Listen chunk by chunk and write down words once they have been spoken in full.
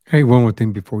Hey, one more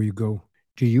thing before you go.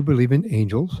 Do you believe in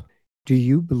angels? Do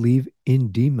you believe in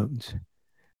demons?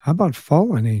 How about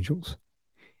fallen angels?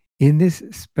 In this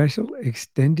special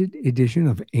extended edition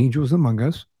of Angels Among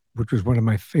Us, which was one of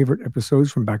my favorite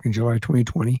episodes from back in July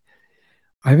 2020,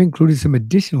 I've included some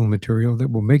additional material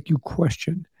that will make you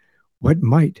question what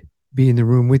might be in the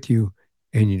room with you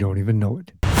and you don't even know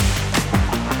it.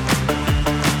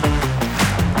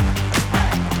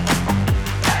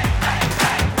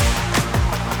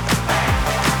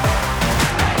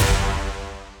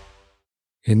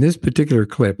 In this particular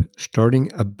clip, starting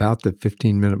about the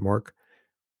 15-minute mark,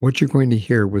 what you're going to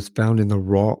hear was found in the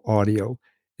raw audio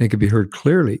and could be heard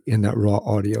clearly in that raw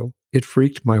audio. It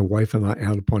freaked my wife and I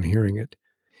out upon hearing it.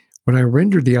 When I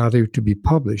rendered the audio to be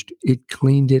published, it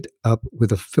cleaned it up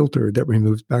with a filter that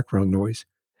removes background noise.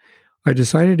 I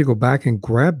decided to go back and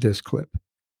grab this clip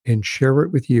and share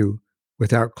it with you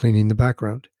without cleaning the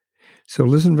background. So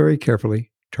listen very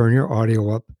carefully, turn your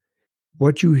audio up.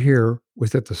 What you hear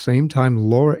was at the same time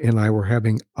Laura and I were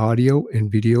having audio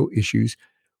and video issues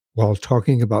while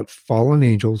talking about fallen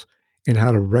angels and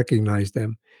how to recognize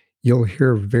them. You'll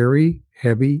hear very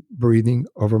heavy breathing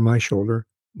over my shoulder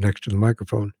next to the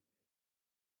microphone.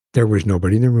 There was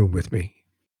nobody in the room with me.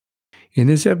 In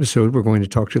this episode, we're going to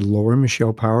talk to Laura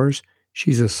Michelle Powers.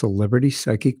 She's a celebrity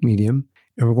psychic medium,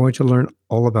 and we're going to learn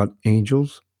all about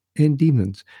angels and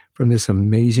demons from this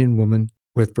amazing woman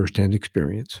with firsthand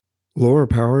experience. Laura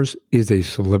Powers is a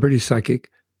celebrity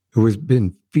psychic who has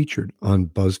been featured on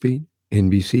BuzzFeed,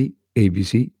 NBC,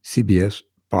 ABC, CBS,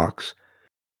 Fox,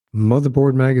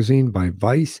 Motherboard Magazine by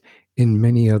Vice, and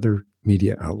many other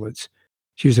media outlets.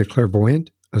 She's a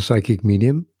clairvoyant, a psychic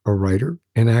medium, a writer,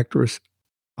 an actress,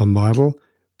 a model,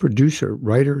 producer,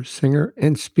 writer, singer,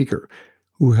 and speaker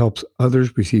who helps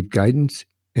others receive guidance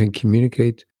and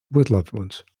communicate with loved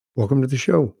ones. Welcome to the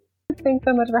show. Thanks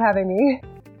so much for having me.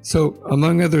 So,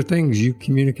 among other things, you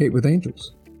communicate with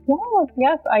angels.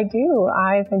 Yes, I do.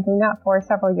 I've been doing that for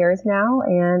several years now,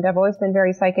 and I've always been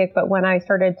very psychic. But when I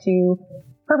started to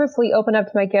purposely open up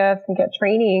to my gifts and get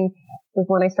training, was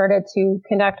when I started to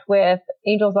connect with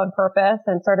angels on purpose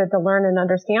and started to learn and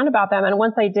understand about them. And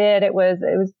once I did, it was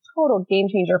a total game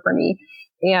changer for me.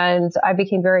 And I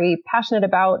became very passionate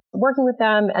about working with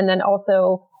them, and then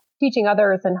also teaching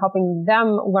others and helping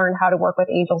them learn how to work with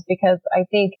angels, because I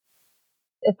think,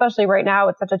 especially right now,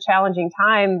 it's such a challenging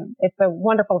time. It's a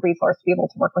wonderful resource to be able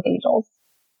to work with angels.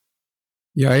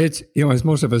 Yeah, it's, as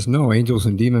most of us know, angels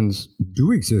and demons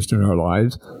do exist in our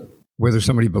lives, whether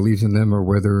somebody believes in them or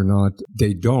whether or not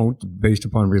they don't, based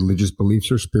upon religious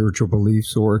beliefs or spiritual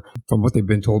beliefs or from what they've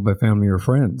been told by family or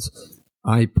friends.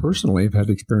 I personally have had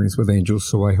experience with angels,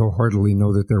 so I wholeheartedly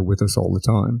know that they're with us all the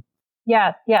time.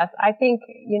 Yes. I think,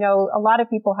 a lot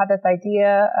of people have this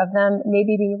idea of them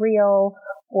maybe being real,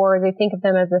 or they think of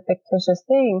them as a fictitious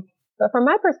thing. But from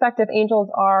my perspective, angels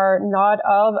are not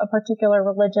of a particular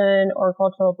religion or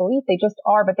cultural belief. They just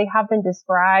are, but they have been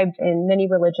described in many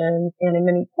religions and in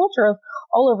many cultures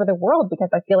all over the world, because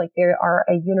I feel like they are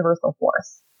a universal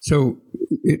force. So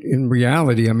in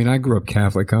reality, I grew up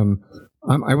Catholic. I'm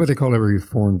what they call a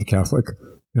Reformed Catholic,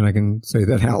 and I can say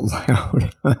that out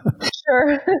loud.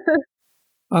 Sure.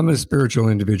 I'm a spiritual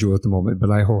individual at the moment, but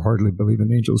I wholeheartedly believe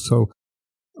in angels. So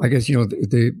I guess,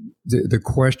 the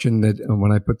question that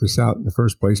when I put this out in the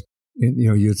first place,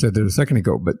 you had said that a second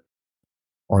ago, but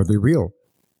are they real?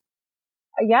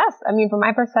 Yes. From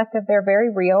my perspective, they're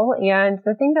very real. And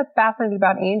the thing that's fascinating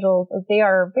about angels is they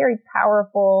are very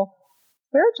powerful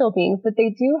spiritual beings, but they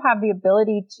do have the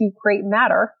ability to create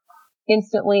matter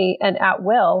instantly and at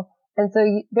will. And so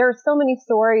there are so many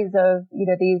stories of,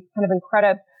 these kind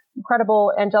of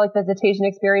incredible angelic visitation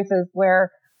experiences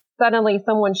where suddenly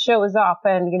someone shows up,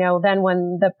 and, then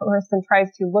when the person tries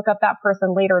to look up that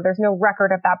person later, there's no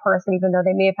record of that person, even though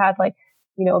they may have had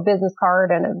a business card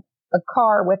and a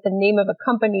car with the name of a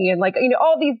company and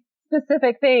all these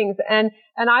specific things. And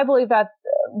I believe that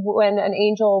when an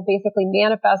angel basically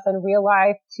manifests in real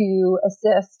life to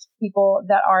assist people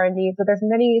that are in need. So there's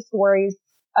many stories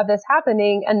of this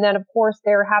happening. And then, of course,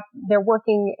 they're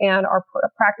working and are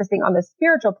practicing on the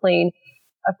spiritual plane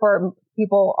for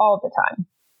people all the time.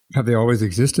 Have they always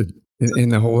existed in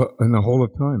the whole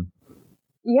of time?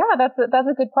 Yeah, that's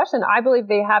a good question. I believe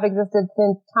they have existed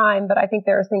since time, but I think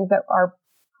there are things that are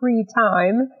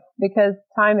pre-time, because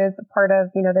time is part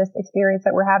of, this experience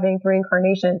that we're having through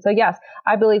incarnation. So yes,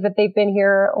 I believe that they've been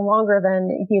here longer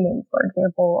than humans, for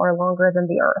example, or longer than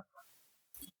the Earth.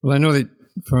 Well, I know that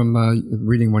from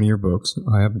reading one of your books,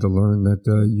 I happened to learn that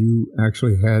you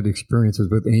actually had experiences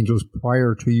with angels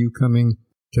prior to you coming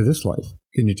to this life.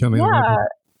 Can you tell me? Yeah.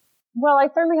 Well, I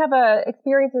certainly have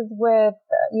experiences with,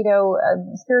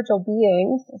 spiritual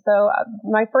beings. So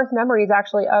my first memory is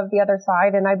actually of the other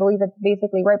side, and I believe it's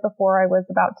basically right before I was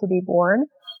about to be born.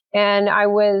 And I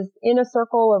was in a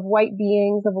circle of white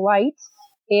beings of light,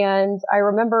 and I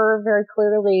remember very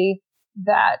clearly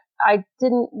that I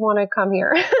didn't want to come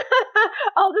here.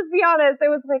 I'll just be honest. It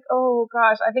was like, oh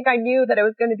gosh, I think I knew that it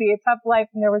was going to be a tough life,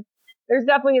 and there's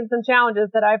definitely some challenges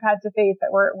that I've had to face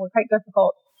that were quite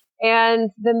difficult. And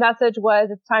the message was,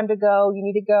 it's time to go. You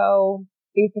need to go.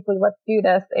 Basically, let's do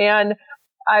this. And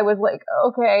I was like,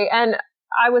 okay. And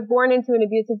I was born into an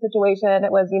abusive situation.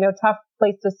 It was, tough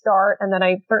place to start. And then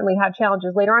I certainly had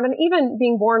challenges later on. And even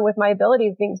being born with my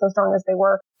abilities being so strong as they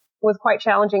were was quite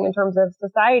challenging in terms of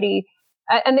society.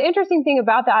 And the interesting thing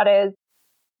about that is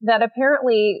that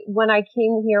apparently when I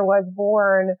came here, was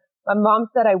born, my mom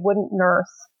said I wouldn't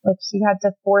nurse. Like she had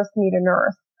to force me to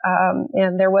nurse.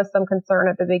 And there was some concern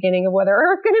at the beginning of whether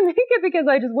I was going to make it because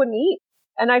I just wouldn't eat.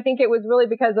 And I think it was really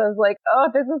because I was like,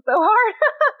 oh, this is so hard.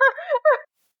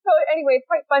 So anyway, it's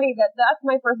quite funny that that's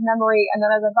my first memory. And then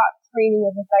as I got training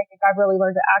as a psychic, I've really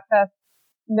learned to access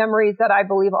memories that I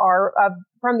believe are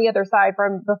from the other side,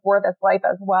 from before this life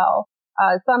as well.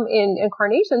 Some in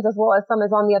incarnations as well as some is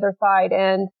on the other side.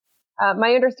 And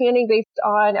my understanding based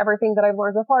on everything that I've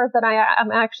learned so far is that I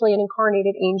am actually an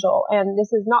incarnated angel. And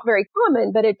this is not very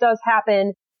common, but it does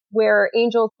happen where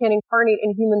angels can incarnate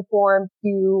in human form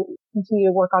to continue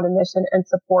to work on a mission and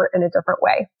support in a different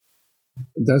way.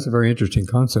 That's a very interesting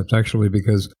concept, actually,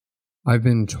 because I've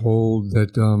been told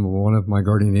that one of my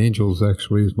guardian angels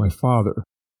actually is my father,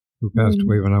 who passed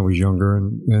away when I was younger.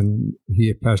 And he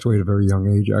had passed away at a very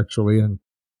young age, actually. And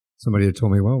somebody had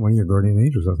told me, well, one of your guardian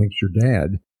angels, I think, is your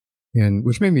dad. And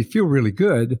which made me feel really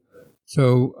good.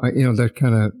 So, that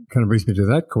kind of brings me to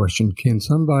that question. Can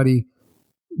somebody,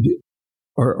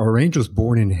 are angels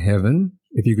born in heaven,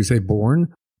 if you could say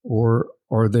born, or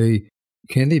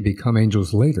can they become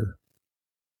angels later?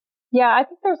 Yeah, I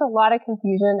think there's a lot of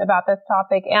confusion about this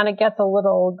topic, and it gets a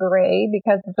little gray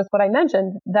because of just what I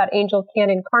mentioned, that angels can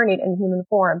incarnate in human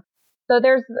form. So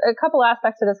there's a couple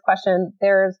aspects to this question.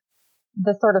 There's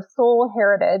the sort of soul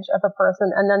heritage of a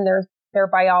person, and then there's their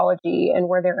biology and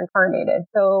where they're incarnated.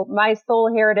 So my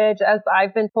soul heritage, as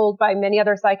I've been told by many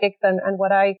other psychics and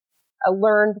what I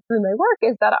learned through my work,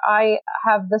 is that I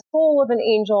have the soul of an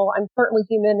angel. I'm certainly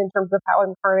human in terms of how I'm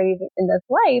incarnated in this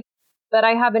life, but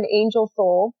I have an angel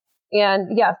soul.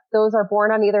 And yes, those are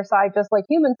born on either side, just like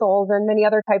human souls, and many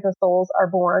other types of souls are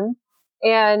born.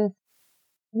 And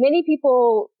many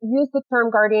people use the term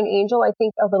guardian angel, I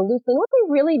think, a little loosely. What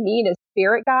they really mean is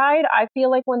spirit guide. I feel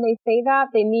like when they say that,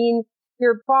 they mean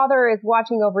your father is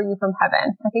watching over you from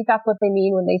heaven. I think that's what they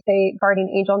mean when they say guardian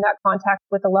angel, in that context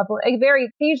with a loved one. Very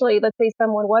occasionally, let's say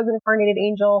someone was an incarnated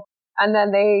angel and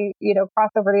then they, cross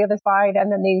over to the other side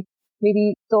and then they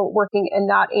maybe still working in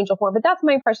that angel form. But that's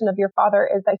my impression of your father,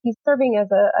 is that he's serving as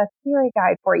a spirit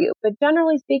guide for you. But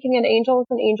generally speaking, an angel is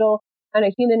an angel and a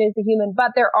human is a human.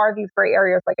 But there are these gray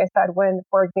areas, like I said, when,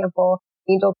 for example,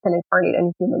 angels can incarnate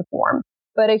in human form.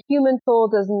 But a human soul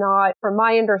does not, from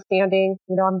my understanding,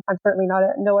 I'm certainly not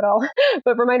a know-it-all,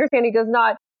 but from my understanding, does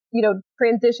not,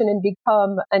 transition and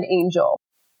become an angel.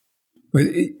 But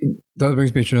that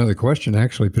brings me to another question,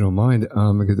 actually, if you don't mind,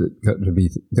 because it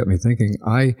got me thinking.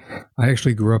 I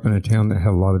actually grew up in a town that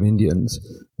had a lot of Indians,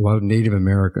 a lot of Native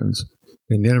Americans.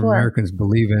 And Native Americans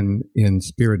believe in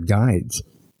spirit guides.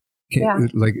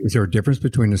 Is there a difference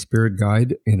between a spirit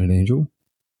guide and an angel?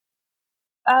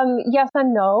 Yes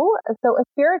and no. So a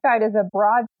spirit guide is a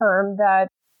broad term that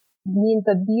means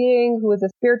a being who is a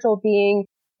spiritual being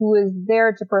who is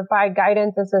there to provide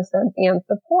guidance, assistance, and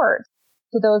support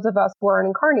to those of us who are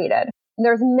incarnated. And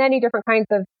there's many different kinds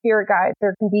of spirit guides.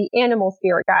 There can be animal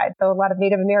spirit guides. So a lot of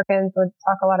Native Americans would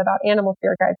talk a lot about animal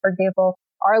spirit guides, for example,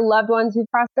 our loved ones who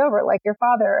crossed over, like your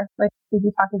father, like we've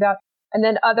been talking about. And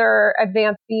then other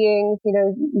advanced beings,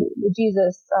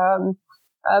 Jesus,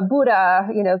 Buddha,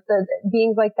 the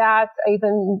beings like that,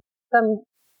 even some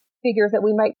figures that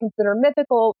we might consider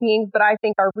mythical beings, but I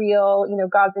think are real,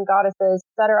 gods and goddesses,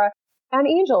 etc., and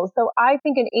angels. So I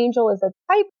think an angel is a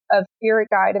type of spirit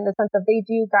guide in the sense that they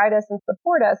do guide us and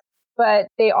support us, but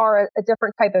they are a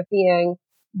different type of being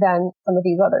than some of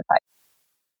these other types.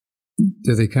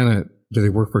 Do they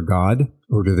work for God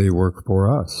or do they work for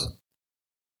us?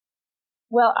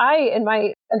 Well, in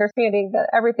my understanding, that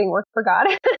everything works for God,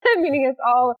 meaning it's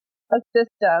all a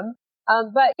system.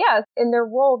 But yes, in their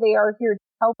role, they are here to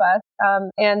help us.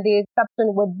 And the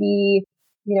exception would be,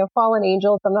 fallen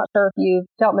angels. I'm not sure if you've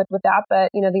dealt with that, but,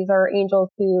 these are angels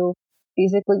who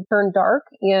basically turn dark,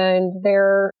 and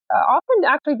they're often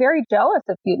actually very jealous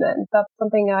of humans. That's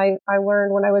something I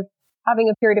learned when I was having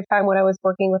a period of time when I was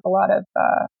working with a lot of,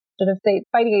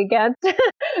 fighting against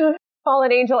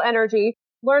fallen angel energy,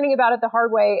 learning about it the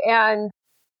hard way. And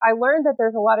I learned that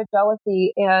there's a lot of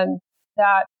jealousy and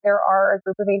that there are a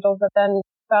group of angels that then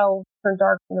fell, turned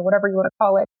dark, whatever you want to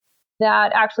call it,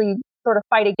 that actually sort of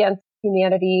fight against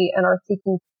humanity and are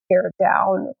seeking to tear it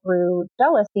down through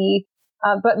jealousy.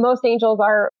 But most angels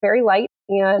are very light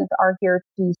and are here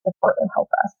to support and help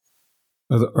us.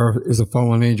 Is a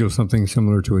fallen angel something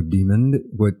similar to a demon?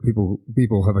 What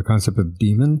people have a concept of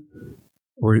demon,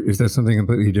 or is that something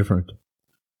completely different?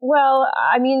 Well,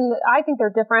 I mean, I think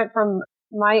they're different from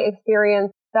my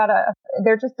experience. That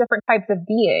they're just different types of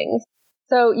beings.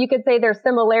 So you could say there's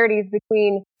similarities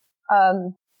between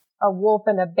a wolf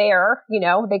and a bear.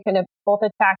 They can both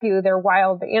attack you. They're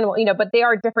wild animal. But they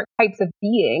are different types of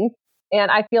beings. And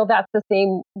I feel that's the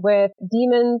same with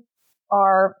demons.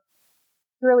 Are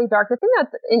really dark. The thing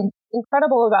that's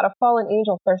incredible about a fallen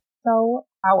angel, they're so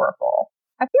powerful.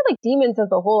 I feel like demons as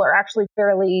a whole are actually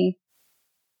fairly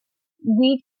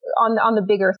weak on the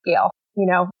bigger scale.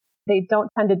 They don't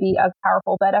tend to be as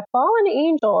powerful, but a fallen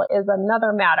angel is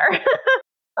another matter.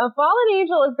 A fallen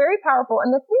angel is very powerful.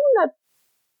 And the thing that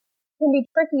can be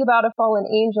tricky about a fallen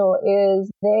angel is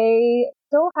they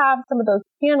still have some of those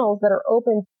channels that are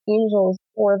open to angels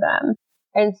for them.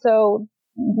 And so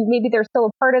maybe there's still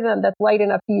a part of them that's light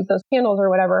enough to use those channels or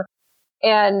whatever.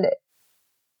 And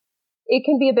it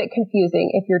can be a bit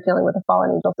confusing if you're dealing with a fallen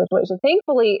angel situation.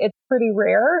 Thankfully, it's pretty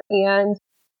rare. And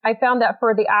I found that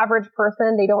for the average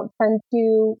person, they don't tend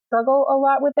to struggle a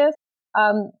lot with this.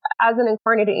 As an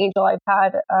incarnated angel, I've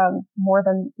had more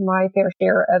than my fair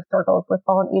share of struggles with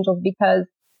fallen angels, because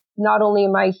not only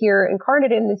am I here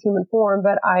incarnated in this human form,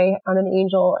 but I am an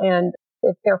angel. And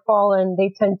if they're fallen,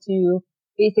 they tend to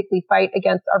basically fight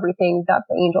against everything that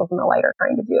the angels in the light are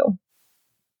trying to do.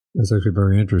 That's actually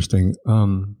very interesting.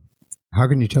 How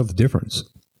can you tell the difference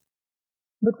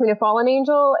between a fallen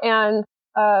angel and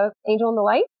angel in the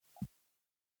light?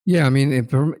 Yeah, I mean,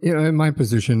 in my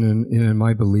position and in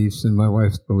my beliefs and my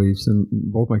wife's beliefs and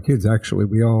both my kids, actually,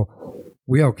 we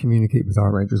all communicate with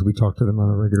our rangers. We talk to them on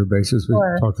a regular basis. We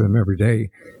talk to them every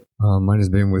day. Mine has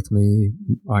been with me.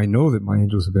 I know that my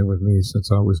angels have been with me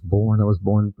since I was born. I was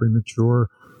born premature,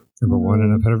 number one,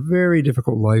 and I've had a very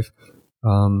difficult life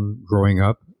growing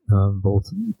up, both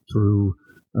through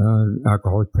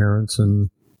alcoholic parents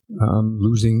and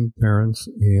losing parents,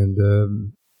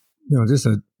 and just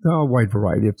a wide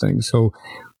variety of things. So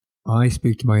I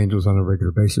speak to my angels on a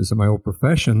regular basis. In my old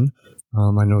profession,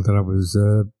 I know that I was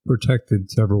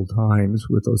protected several times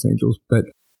with those angels, but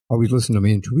I always listen to my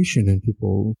intuition, and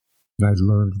I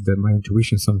learned that my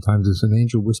intuition sometimes is an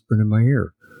angel whispering in my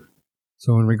ear.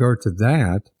 So in regard to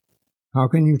that, how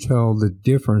can you tell the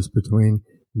difference between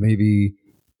maybe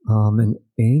an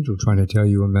angel trying to tell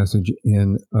you a message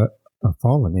and a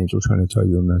fallen angel trying to tell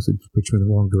you a message, put you in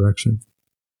the wrong direction?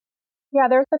 Yeah,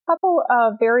 there's a couple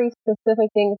of very specific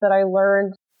things that I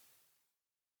learned,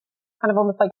 kind of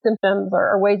almost like symptoms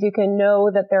or ways you can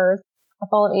know that there's a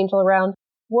fallen angel around.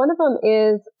 One of them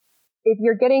is if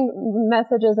you're getting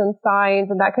messages and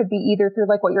signs, and that could be either through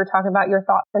like what you're talking about, your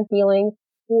thoughts and feelings,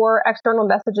 or external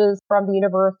messages from the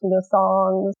universe,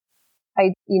 songs,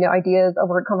 ideas,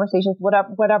 overt conversations,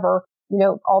 whatever,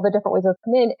 all the different ways those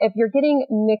come in. If you're getting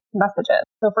mixed messages,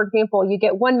 so for example, you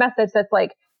get one message that's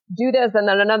like, do this, and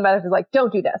then another message is like,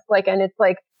 don't do this, and it's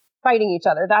like fighting each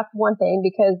other. That's one thing,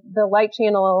 because the light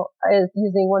channel is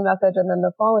using one message, and then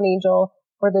the fallen angel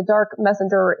or the dark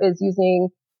messenger is using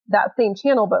that same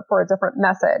channel, but for a different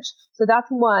message. So that's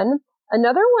one.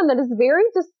 Another one that is very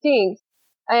distinct,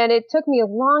 and it took me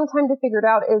a long time to figure it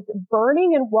out, is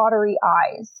burning and watery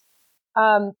eyes.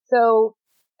 And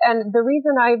the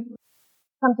reason I've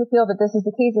come to feel that this is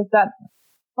the case is that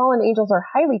fallen angels are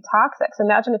highly toxic. So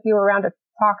imagine if you were around a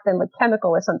toxin, like chemical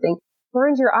or something,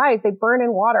 burns your eyes, they burn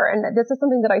in water. And this is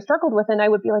something that I struggled with, and I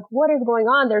would be like, what is going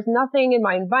on? There's nothing in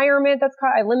my environment that's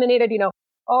I eliminated,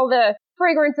 all the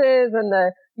fragrances and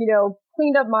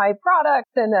cleaned up my products.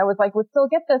 And I was like, would still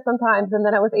get this sometimes. And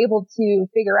then I was able to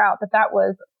figure out that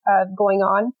was going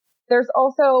on. There's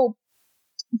also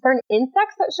certain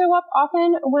insects that show up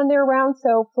often when they're around.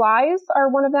 So flies are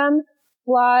one of them.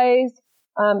 Flies,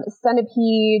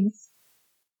 centipedes,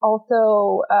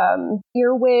 also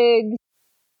earwigs,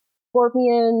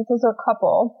 scorpions. Those are a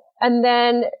couple. And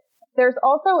then there's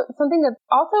also something that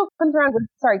also comes around with,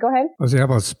 sorry, go ahead. I was saying, how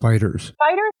about spiders?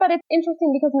 Spiders, but it's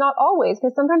interesting because not always,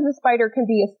 because sometimes a spider can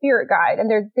be a spirit guide. And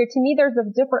to me, there's a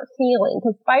different feeling,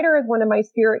 because spider is one of my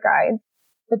spirit guides.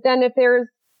 But then if there's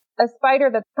a spider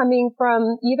that's coming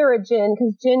from either a jinn,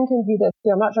 because jinn can do this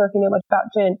too. I'm not sure if you know much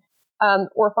about jinn,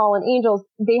 or fallen angels,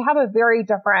 they have a very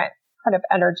different kind of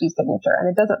energy signature, and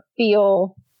it doesn't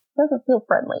feel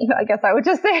friendly, I guess I would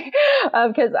just say,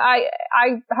 because I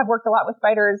have worked a lot with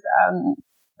spiders.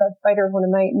 The spider is one of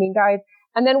my main guides.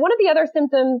 And then one of the other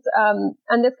symptoms,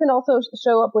 and this can also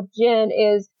show up with Jinn,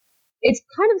 is it's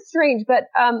kind of strange, but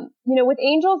with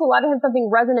angels, a lot of times something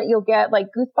resonant, you'll get like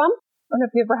goosebumps. I don't know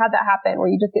if you've ever had that happen where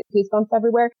you just get goosebumps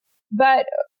everywhere. But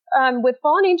with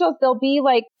fallen angels, they'll be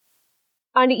like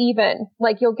uneven.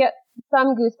 Like you'll get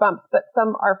some goosebumps, but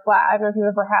some are flat. I don't know if you've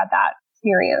ever had that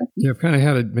experience. Yeah, I've kind of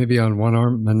had it maybe on one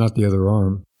arm and not the other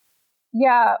arm.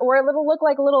 Yeah, or it'll look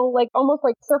like almost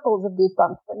like circles of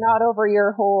goosebumps, but not over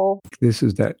your whole. This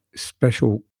is that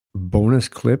special bonus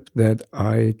clip that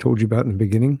I told you about in the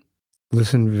beginning.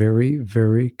 Listen very,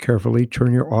 very carefully.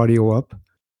 Turn your audio up,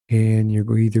 and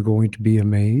you're either going to be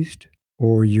amazed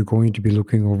or you're going to be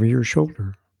looking over your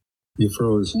shoulder. You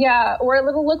froze. Yeah, or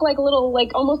it'll look like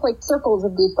almost like circles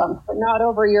of goosebumps, but not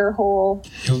over your whole.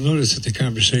 You'll notice that the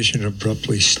conversation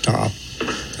abruptly stopped.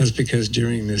 That's because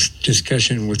during this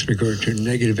discussion with regard to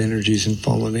negative energies and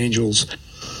fallen angels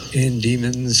and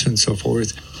demons and so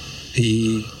forth,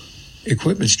 the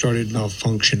equipment started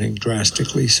malfunctioning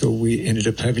drastically, so we ended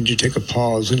up having to take a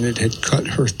pause, and it had cut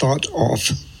her thought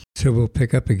off. So we'll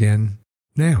pick up again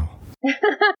now.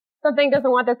 Something doesn't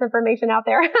want this information out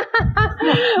there. I'm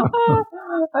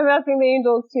asking the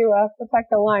angels to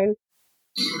protect the line.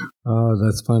 Oh,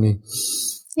 that's funny.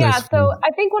 Yeah, that's so funny.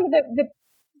 I think one of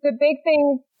the big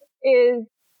things is,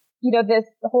 this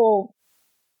whole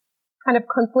kind of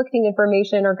conflicting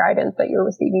information or guidance that you're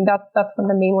receiving. That's one of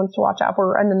the main ones to watch out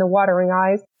for. And then the watering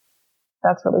eyes,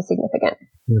 that's really significant.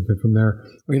 From there,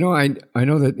 I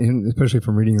know that, especially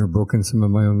from reading your book and some of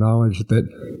my own knowledge, that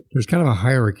there's kind of a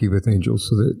hierarchy with angels,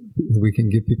 so that we can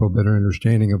give people a better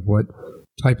understanding of what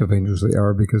type of angels they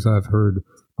are. Because I've heard,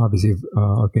 obviously, of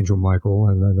Archangel Michael,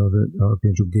 and I know that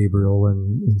Archangel Gabriel,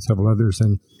 and several others,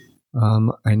 and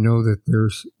I know that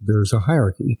there's a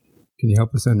hierarchy. Can you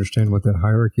help us understand what that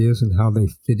hierarchy is and how they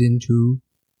fit into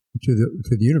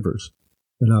the universe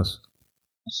and us?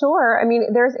 Sure. I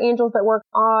mean, there's angels that work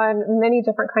on many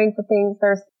different kinds of things.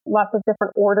 There's lots of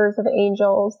different orders of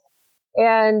angels.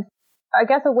 And I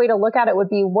guess a way to look at it would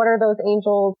be, what are those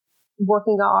angels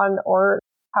working on, or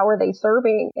how are they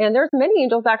serving? And there's many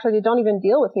angels actually that don't even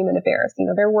deal with human affairs.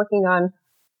 They're working on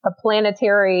a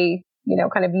planetary,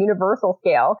 kind of universal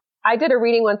scale. I did a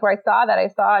reading once where I saw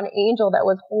an angel that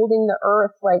was holding the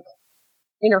earth like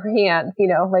in her hands,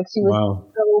 like she was Wow.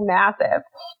 So massive.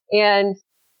 And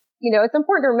it's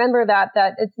important to remember that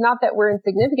it's not that we're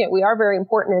insignificant. We are very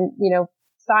important, and,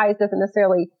 size doesn't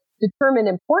necessarily determine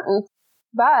importance,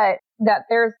 but that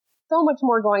there's so much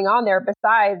more going on there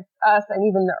besides us and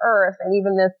even the earth and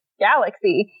even this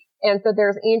galaxy. And so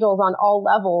there's angels on all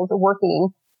levels working,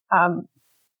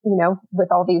 with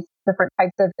all these different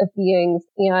types of beings.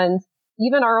 And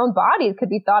even our own bodies could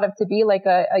be thought of to be like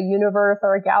a universe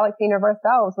or a galaxy in of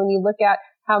ourselves. When you look at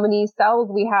how many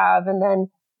cells we have, and then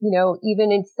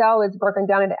even each cell is broken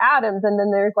down into atoms, and then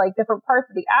there's like different parts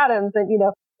of the atoms, and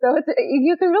so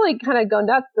you can really kind of go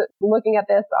nuts looking at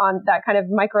this on that kind of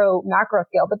macro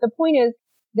scale. But the point is,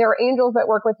 there are angels that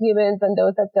work with humans and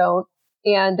those that don't,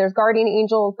 and there's guardian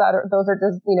angels those are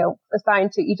just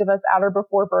assigned to each of us at or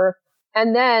before birth,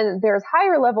 and then there's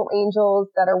higher level angels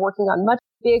that are working on much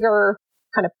bigger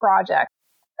kind of projects,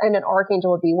 and an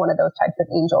archangel would be one of those types of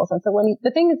angels. And so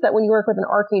the thing is that when you work with an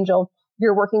archangel,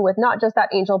 you're working with not just that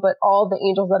angel, but all the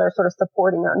angels that are sort of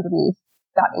supporting underneath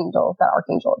that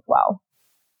archangel as well.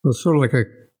 Well, sort of like a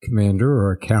commander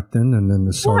or a captain, and then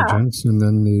the sergeants, and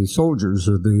then the soldiers,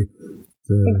 or the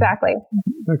exactly.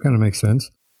 That kind of makes sense.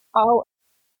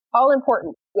 All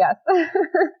important, yes.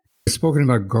 You've spoken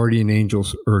about guardian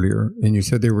angels earlier, and you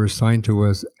said they were assigned to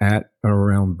us at or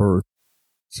around birth.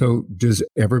 So does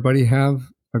everybody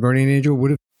have a guardian angel?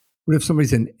 What if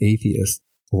somebody's an atheist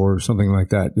or something like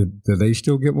that? Do they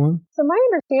still get one? So my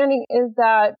understanding is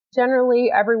that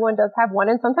generally everyone does have one,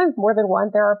 and sometimes more than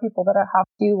one. There are people that have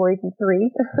two or even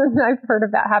three. I've heard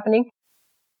of that happening.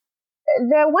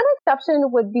 The one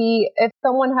exception would be if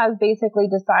someone has basically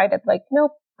decided, like,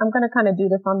 nope, I'm going to kind of do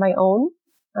this on my own,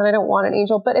 and I don't want an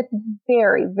angel, but it's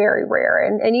very, very rare.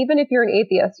 And even if you're an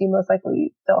atheist, you most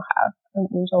likely still have an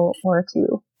angel or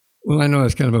two. Well, I know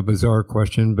that's kind of a bizarre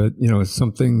question, but, it's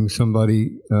something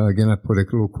somebody, again, I put a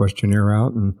little questionnaire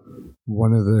out, and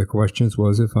one of the questions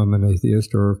was, if I'm an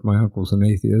atheist or if my uncle's an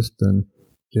atheist, then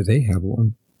do they have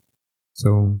one?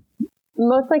 So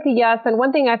most likely, yes. And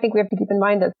one thing I think we have to keep in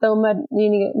mind that so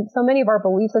many of our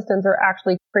belief systems are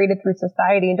actually created through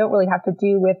society and don't really have to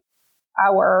do with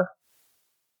our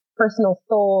personal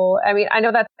soul. I mean, I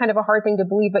know that's kind of a hard thing to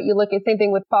believe, but you look at same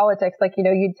thing with politics. Like,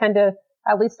 you tend to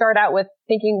at least start out with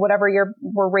thinking whatever you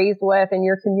were raised with in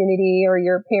your community or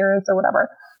your parents or whatever.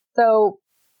 So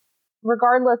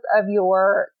regardless of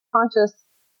your conscious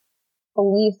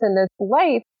beliefs in this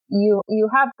life, you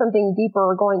have something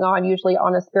deeper going on, usually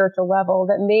on a spiritual level,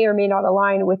 that may or may not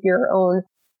align with your own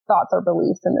thoughts or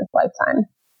beliefs in this lifetime.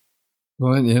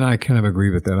 Well, and I kind of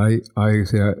agree with that. I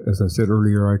as I said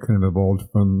earlier, I kind of evolved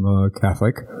from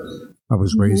Catholic. I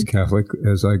was raised Catholic.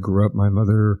 As I grew up, my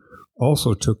mother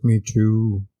also took me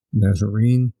to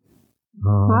Nazarene.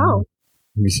 Wow.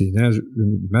 Let me see,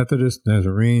 Methodist,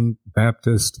 Nazarene,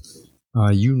 Baptist,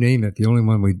 you name it. The only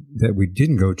one that we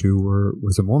didn't go to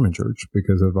was a Mormon church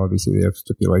because of obviously they have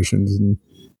stipulations and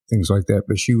things like that.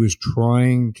 But she was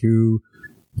trying to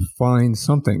find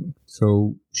something.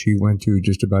 So she went to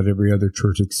just about every other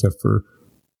church except for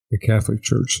the Catholic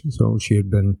Church. So she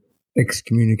had been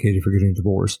excommunicated for getting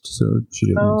divorced. So she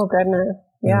didn't. Oh, goodness.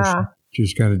 Yeah. She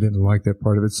just kind of didn't like that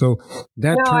part of it. So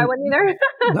that I wouldn't either.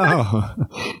 No.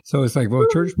 So it's like, well,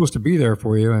 church is supposed to be there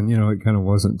for you. And, it kind of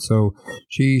wasn't. So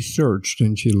she searched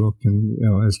and she looked and,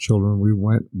 as children, we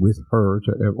went with her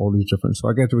to all these different. So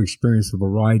I got to experience a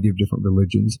variety of different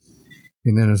religions.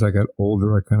 And then as I got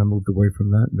older, I kind of moved away from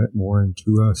that and went more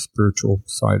into a spiritual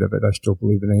side of it. I still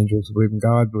believe in angels, believe in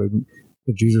God, believe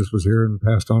that Jesus was here and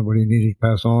passed on what he needed to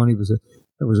pass on.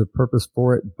 There was a purpose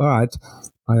for it. But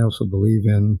I also believe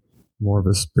in more of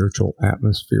a spiritual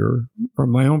atmosphere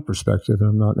from my own perspective.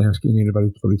 I'm not asking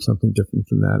anybody to believe something different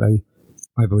from that.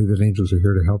 I believe that angels are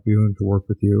here to help you and to work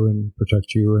with you and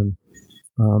protect you.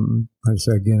 And I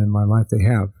say again, in my life, they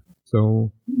have.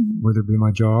 So whether it be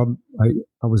my job,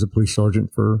 I was a police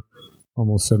sergeant for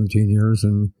almost 17 years,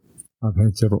 and I've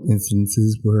had several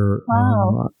instances where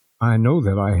I know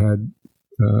that I had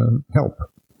help.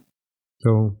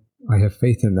 So I have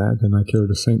faith in that, and I carried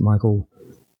a St. Michael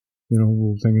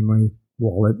little thing in my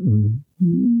wallet and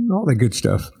all that good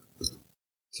stuff.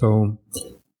 So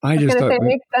I just thought it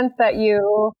makes sense that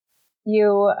you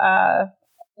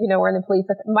were in the police.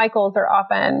 Michaels are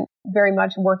often very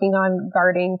much working on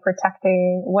guarding,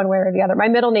 protecting one way or the other. My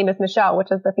middle name is Michelle,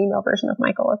 which is the female version of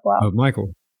Michael as well.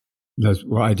 Michael.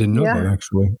 I didn't know that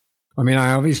actually. I mean,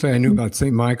 I knew about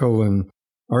St. Michael and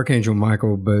Archangel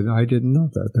Michael, but I didn't know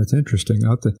that. That's interesting.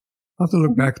 I'll have to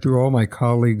look back through all my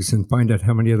colleagues and find out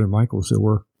how many other Michaels there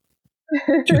were.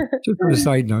 just as a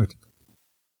side note.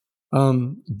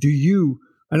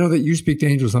 I know that you speak to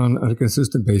angels on a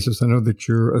consistent basis. I know that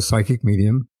you're a psychic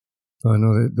medium. So I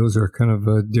know that those are kind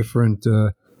of different.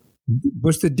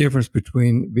 What's the difference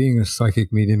between being a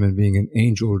psychic medium and being an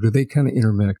angel, or do they kind of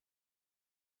intermix?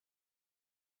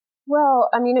 Well,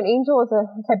 I mean, an angel is a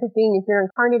type of being. If you're an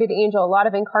incarnated angel, a lot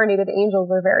of incarnated angels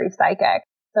are very psychic.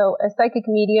 So a psychic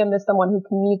medium is someone who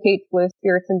communicates with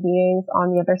spirits and beings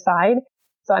on the other side.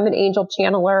 So I'm an angel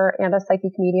channeler and a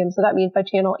psychic medium. So that means I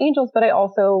channel angels, but I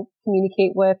also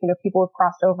communicate with, people who've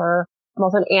crossed over. I'm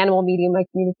also an animal medium. I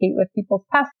communicate with people's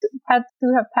pets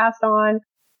who have passed on.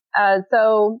 It's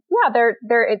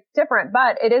different,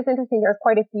 but it is interesting. There's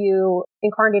quite a few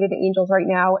incarnated angels right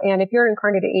now. And if you're an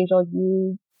incarnated angel,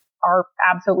 you are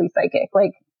absolutely psychic.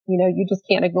 Like, you just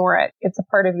can't ignore it. It's a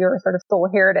part of your sort of soul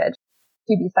heritage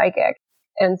to be psychic.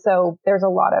 And so there's a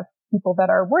lot of people that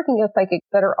are working as psychics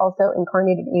that are also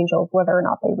incarnated angels, whether or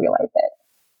not they realize it.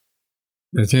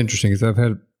 That's interesting because I've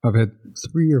had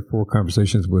 3 or 4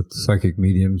 conversations with psychic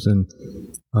mediums, and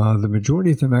the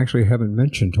majority of them actually haven't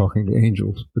mentioned talking to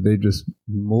angels, but they just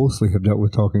mostly have dealt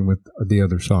with talking with the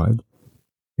other side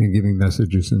and giving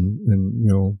messages and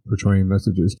portraying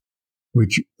messages,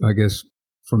 which I guess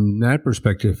from that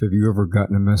perspective, have you ever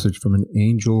gotten a message from an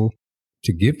angel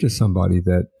to give to somebody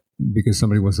that because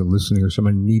somebody wasn't listening or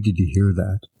somebody needed to hear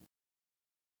that?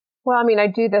 Well, I mean, I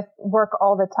do this work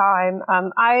all the time.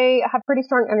 I have pretty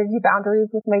strong energy boundaries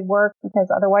with my work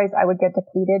because otherwise I would get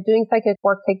depleted. Doing psychic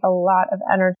work takes a lot of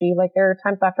energy. Like there are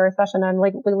times after a session I'm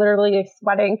like literally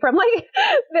sweating from like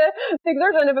the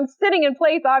exertion. If I'm sitting in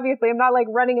place, obviously I'm not like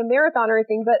running a marathon or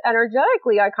anything, but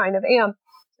energetically I kind of am.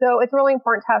 So it's really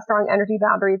important to have strong energy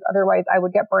boundaries. Otherwise I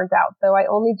would get burnt out. So I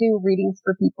only do readings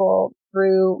for people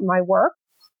through my work.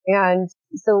 And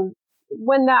so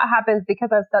when that happens, because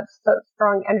I have such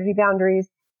strong energy boundaries,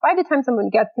 by the time someone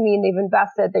gets to me and they've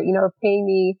invested that, are paying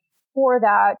me for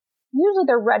that, usually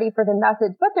they're ready for the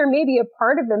message, but there may be a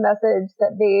part of the message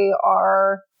that they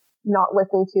are not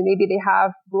listening to. Maybe they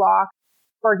have blocks.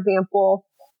 For example,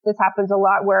 this happens a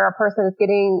lot where a person is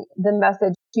getting the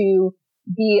message to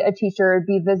be a teacher,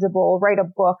 be visible, write a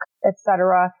book,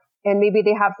 etc. And maybe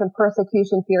they have some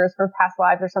persecution fears from past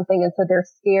lives or something. And so they're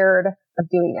scared of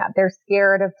doing that. They're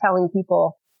scared of telling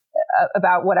people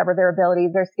about whatever their abilities.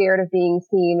 They're scared of being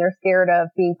seen. They're scared of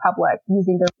being public,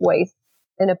 using their voice.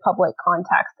 in a public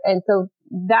context. And so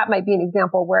that might be an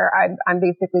example where I'm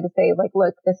basically to say, like,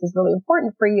 look, this is really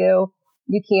important for you.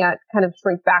 You can't kind of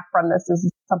shrink back from this. This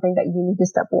is something that you need to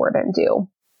step forward and do.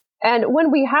 And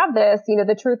when we have this,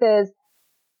 the truth is,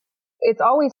 it's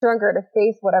always stronger to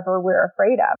face whatever we're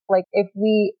afraid of. Like, if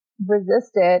we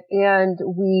resist it and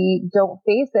we don't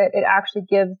face it, it actually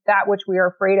gives that which we are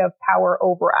afraid of power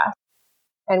over us.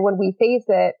 And when we face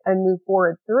it and move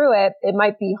forward through it, it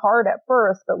might be hard at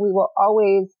first, but we will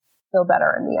always feel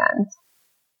better in the end.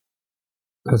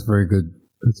 That's very good.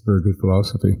 That's very good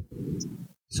philosophy.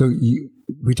 So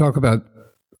we talk about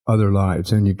other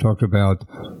lives, and you talked about,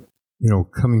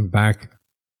 coming back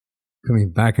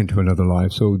into another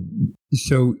life. So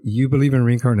you believe in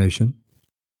reincarnation,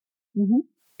 mm-hmm.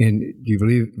 and do you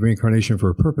believe reincarnation for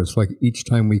a purpose? Like, each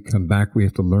time we come back, we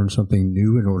have to learn something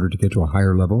new in order to get to a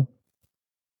higher level?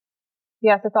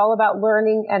 Yes, it's all about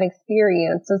learning and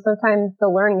experience. So sometimes the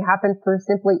learning happens through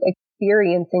simply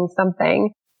experiencing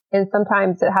something. And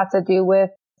sometimes it has to do with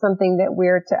something that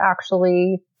we're to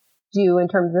actually do in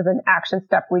terms of an action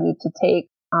step we need to take.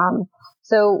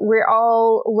 So we're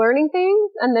all learning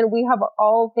things, and then we have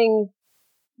all things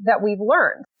that we've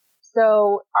learned.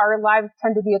 So our lives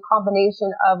tend to be a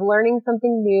combination of learning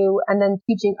something new and then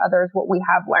teaching others what we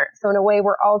have learned. So in a way,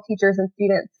 we're all teachers and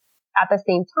students at the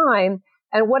same time.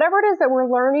 And whatever it is that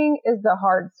we're learning is the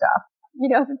hard stuff.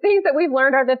 The things that we've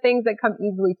learned are the things that come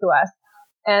easily to us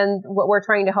and what we're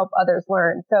trying to help others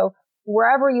learn. So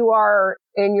wherever you are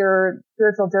in your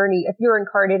spiritual journey, if you're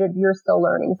incarnated, you're still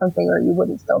learning something, or you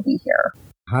wouldn't still be here.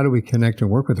 How do we connect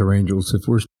and work with our angels?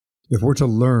 If we're to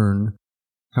learn,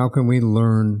 how can we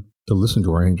learn to listen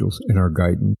to our angels and our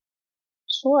guidance?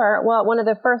 Sure. Well, one of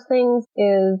the first things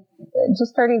is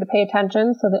just starting to pay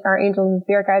attention so that our angels and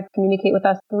spirit guides communicate with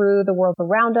us through the world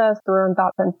around us, through our own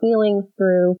thoughts and feelings,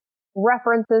 through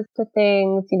references to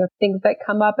things, things that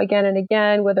come up again and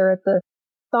again, whether it's a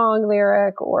song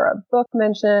lyric or a book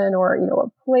mention or,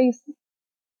 a place.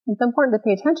 It's important to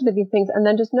pay attention to these things and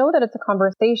then just know that it's a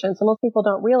conversation. So most people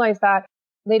don't realize that.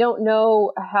 They don't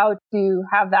know how to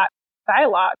have that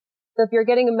dialogue. So if you're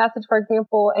getting a message, for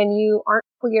example, and you aren't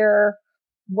clear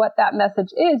what that message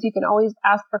is, you can always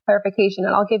ask for clarification.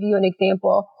 And I'll give you an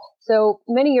example. So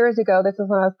many years ago, this was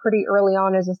when I was pretty early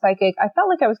on as a psychic, I felt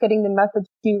like I was getting the message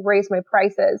to raise my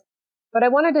prices, but I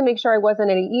wanted to make sure I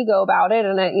wasn't any ego about it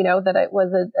and that it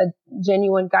was a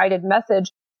genuine guided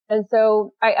message. And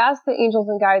so I asked the angels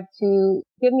and guides to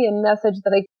give me a message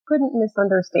that I couldn't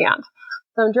misunderstand.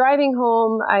 So I'm driving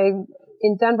home. I'm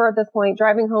in Denver at this point,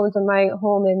 driving home to my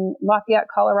home in Lafayette,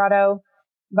 Colorado,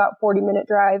 about 40-minute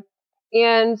drive.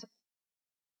 And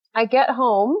I get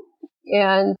home,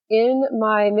 and in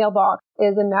my mailbox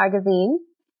is a magazine,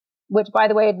 which, by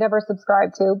the way, I'd never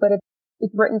subscribed to, but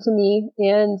it's written to me.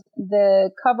 And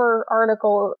the cover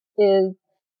article is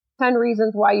 10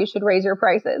 reasons why you should raise your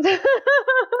prices.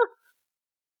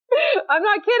 I'm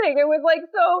not kidding. It was like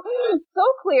so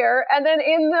clear. And then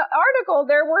in the article,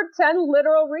 there were 10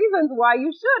 literal reasons why you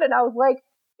should. And I was like,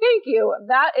 thank you.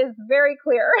 That is very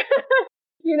clear.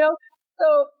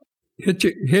 So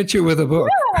hit you with a book.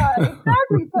 Yeah,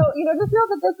 exactly. So, just know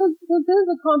that this is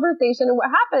a conversation. And what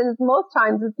happens most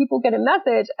times is people get a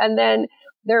message and then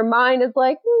their mind is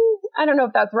like, I don't know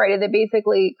if that's right. And they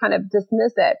basically kind of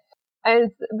dismiss it.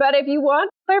 But if you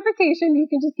want clarification, you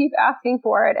can just keep asking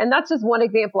for it. And that's just one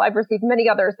example. I've received many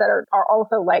others that are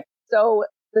also like so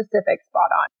specific, spot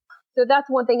on. So that's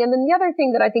one thing. And then the other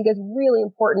thing that I think is really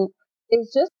important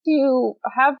is just to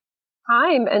have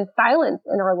time and silence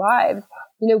in our lives.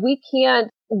 We can't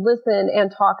listen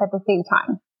and talk at the same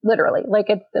time, literally. Like,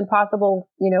 it's impossible.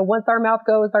 Once our mouth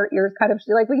goes, our ears kind of,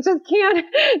 like, we just can't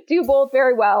do both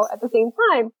very well at the same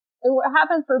time. And what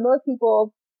happens for most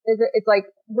people is it's like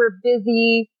we're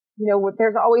busy.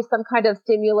 There's always some kind of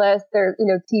stimulus. There's,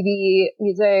 TV,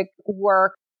 music,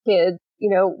 work, kids,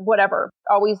 whatever,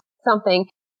 always something.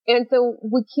 And so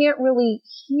we can't really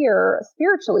hear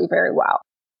spiritually very well.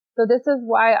 So this is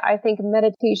why I think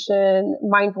meditation,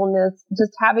 mindfulness,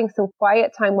 just having some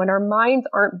quiet time when our minds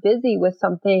aren't busy with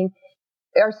something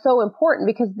are so important,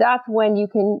 because that's when you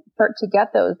can start to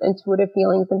get those intuitive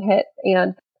feelings and hits,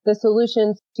 and the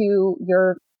solutions to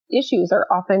your issues are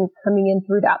often coming in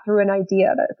through an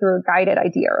idea, through a guided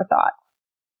idea or thought.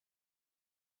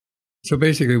 So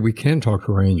basically, we can talk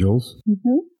to our angels,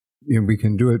 and we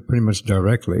can do it pretty much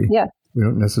directly. Yes. We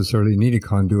don't necessarily need a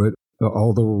conduit,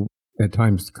 although at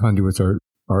times conduits are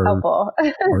helpful.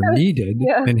 are needed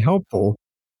and helpful.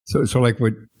 So like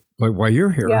why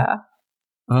you're here. Yeah.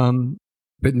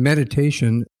 But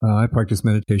meditation, I practice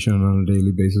meditation on a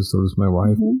daily basis. So does my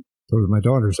wife. So do my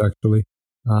daughters, actually.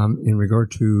 In regard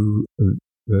to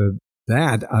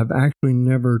that, I've actually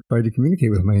never tried to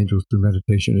communicate with my angels through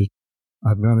meditation.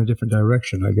 I've gone a different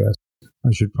direction, I guess. I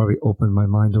should probably open my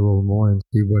mind a little more and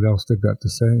see what else they've got to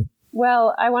say.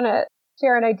 Well, I want to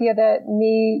share an idea that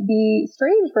may be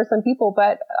strange for some people,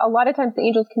 but a lot of times the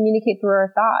angels communicate through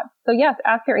our thoughts. So yes,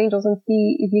 ask your angels and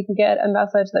see if you can get a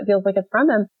message that feels like it's from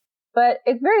them. But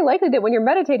it's very likely that when you're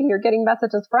meditating, you're getting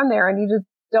messages from there and you just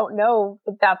don't know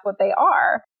that that's what they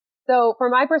are. So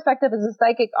from my perspective as a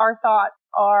psychic, our thoughts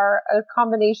are a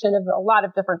combination of a lot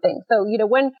of different things. So,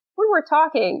 when we're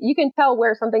talking, you can tell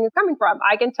where something is coming from.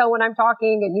 I can tell when I'm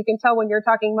talking, and you can tell when you're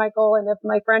talking, Michael. And if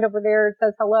my friend over there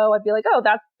says hello, I'd be like, oh,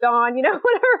 that's Dawn,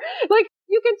 whatever. Like,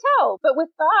 you can tell. But with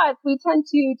thoughts, we tend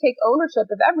to take ownership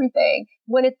of everything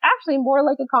when it's actually more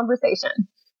like a conversation.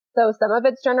 So some of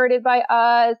it's generated by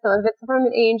us, some of it's from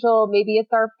an angel, maybe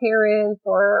it's our parents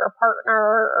or a partner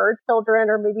or children,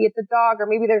 or maybe it's a dog, or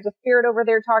maybe there's a spirit over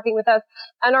there talking with us.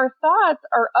 And our thoughts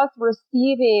are us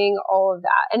receiving all of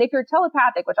that. And if you're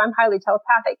telepathic, which I'm highly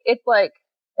telepathic, it's like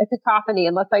a cacophony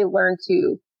unless I learn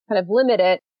to kind of limit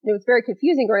it. It was very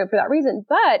confusing growing up for that reason.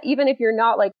 But even if you're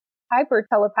not like hyper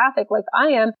telepathic like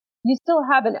I am, you still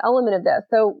have an element of this.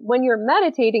 So when you're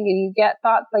meditating and you get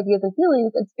thoughts, ideas, and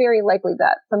feelings, it's very likely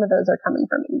that some of those are coming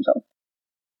from angels.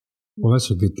 Well, that's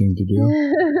a good thing to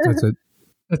do.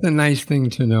 That's a nice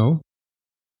thing to know.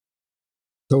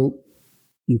 So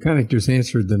you kind of just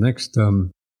answered the next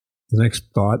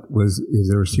thought was, is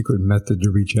there a secret method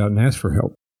to reach out and ask for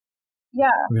help? Yeah.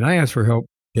 I mean, I ask for help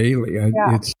daily.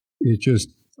 It's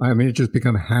just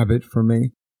become a habit for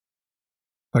me.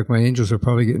 Like my angels are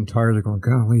probably getting tired of going,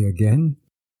 golly, again?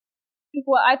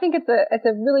 Well, I think it's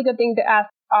a really good thing to ask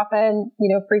often,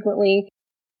 frequently.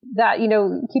 That,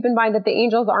 keep in mind that the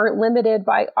angels aren't limited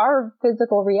by our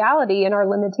physical reality and our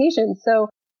limitations. So,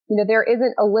 there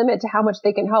isn't a limit to how much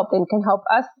they can help. They can help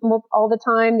us all the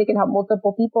time. They can help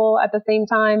multiple people at the same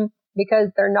time because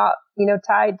they're not,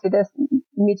 tied to this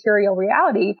material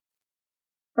reality.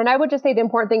 And I would just say the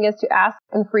important thing is to ask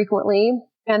infrequently,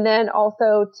 and then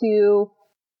also to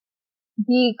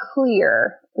be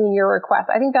clear in your request.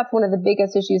 I think that's one of the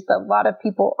biggest issues, that a lot of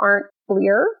people aren't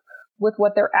clear with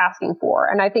what they're asking for.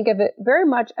 And I think of it very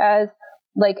much as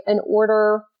like an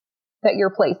order that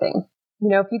you're placing.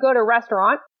 If you go to a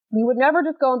restaurant, you would never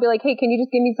just go and be like, hey, can you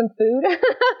just give me some food?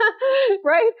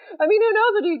 Right? I mean, who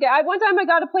knows what you get? One time I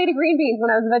got a plate of green beans when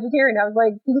I was a vegetarian. I was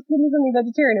like, just give me something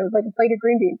vegetarian. It was like a plate of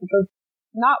green beans, which was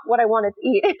not what I wanted to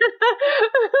eat.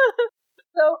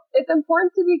 So it's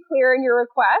important to be clear in your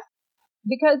request.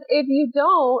 Because if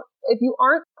you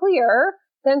aren't clear,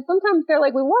 then sometimes they're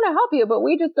like, we want to help you, but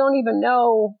we just don't even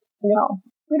know,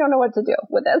 we don't know what to do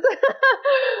with this.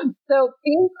 So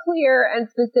being clear and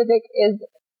specific is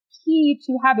key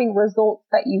to having results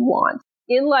that you want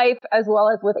in life as well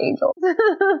as with angels.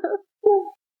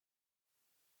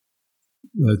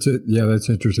 That's it. Yeah,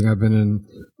 that's interesting.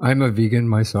 I'm a vegan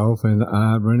myself, and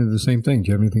I run into the same thing. Do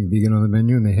you have anything vegan on the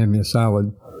menu? And they hand me a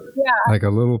salad. Yeah. Like a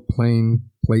little plain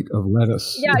plate of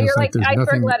lettuce. Yeah, you're like there's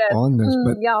nothing lettuce on this,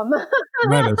 but yum.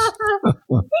 lettuce.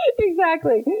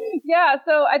 Exactly. Yeah,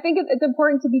 so I think it's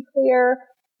important to be clear,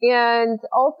 and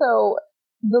also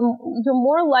you're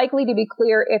more likely to be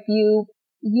clear if you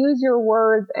use your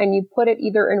words and you put it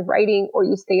either in writing or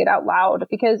you say it out loud,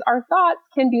 because our thoughts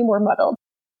can be more muddled,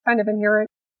 kind of inherent.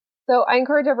 So I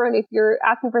encourage everyone, if you're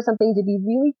asking for something, to be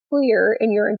really clear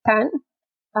in your intent.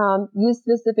 Use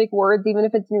specific words, even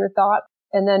if it's in your thoughts,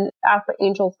 and then ask the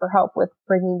angels for help with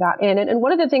bringing that in. And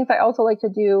one of the things I also like to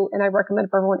do, and I recommend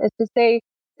for everyone, is to say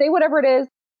whatever it is,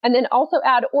 and then also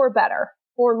add or better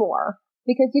or more,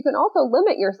 because you can also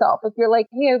limit yourself. If you're like,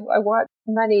 hey, I want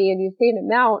money, and you say an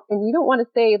amount, and you don't want to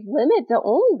say limit to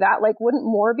only that, like, wouldn't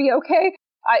more be okay?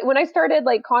 When I started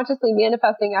like consciously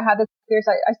manifesting, I had this experience.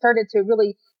 I started to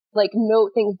really like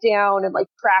note things down and like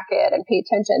track it and pay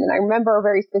attention. And I remember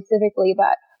very specifically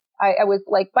that I was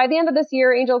like, by the end of this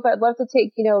year, angels, I'd love to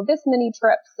take, this many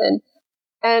trips.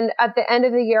 And at the end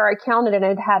of the year, I counted and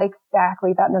I'd had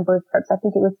exactly that number of trips. I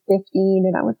think it was 15.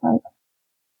 And I was like,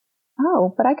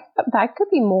 oh, but that could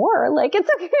be more. Like, it's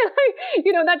okay.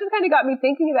 That just kind of got me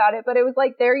thinking about it. But it was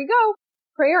like, there you go.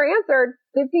 Prayer answered.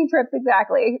 15 trips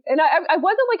exactly. And I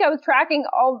wasn't like I was tracking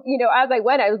all, as I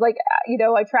went. I was like,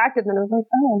 I tracked it and I was like,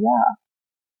 oh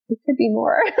yeah, it could be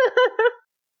more.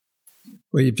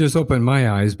 Well, you've just opened my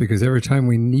eyes, because every time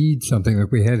we need something,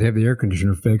 like we had to have the air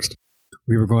conditioner fixed,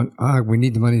 we were going, we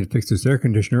need the money to fix this air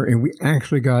conditioner. And we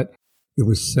actually it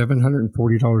was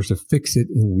 $740 to fix it,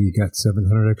 and we got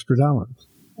 $700 extra.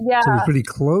 Yeah. So it was pretty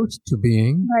close to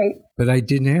being, right. But I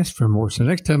didn't ask for more. So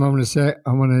next time I'm going to say,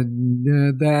 I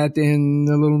want that and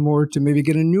a little more to maybe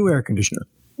get a new air conditioner.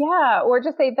 Yeah. Or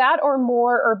just say that or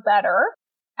more or better.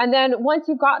 And then once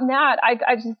you've gotten that,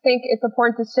 I just think it's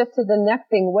important to shift to the next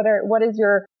thing. What is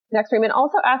your next dream? And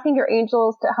also asking your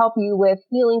angels to help you with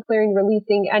healing, clearing,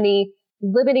 releasing any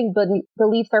limiting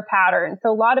beliefs or patterns. So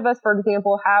a lot of us, for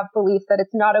example, have beliefs that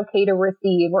it's not okay to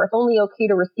receive, or it's only okay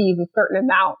to receive a certain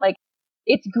amount. Like,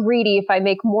 it's greedy if I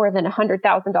make more than $100,000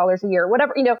 a year,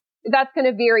 whatever, that's going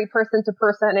to vary person to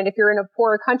person. And if you're in a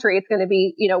poorer country, it's going to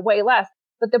be, way less.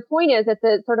 But the point is, it's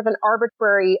a sort of an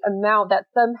arbitrary amount that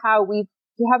somehow we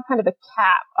have kind of a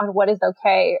cap on what is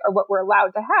okay or what we're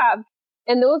allowed to have.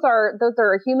 And those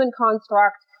are a human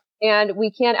construct. And we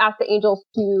can't ask the angels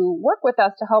to work with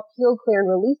us to help heal, clear, and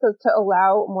release us to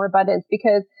allow more abundance.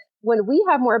 Because when we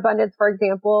have more abundance, for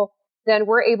example, then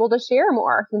we're able to share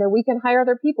more. We can hire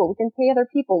other people. We can pay other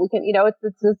people. We can,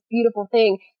 it's this beautiful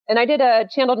thing. And I did a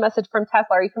channeled message from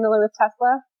Tesla. Are you familiar with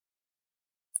Tesla?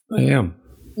 I am.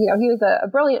 He was a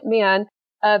brilliant man.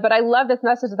 But I love this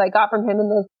message that I got from him in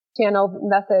this channeled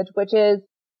message, which is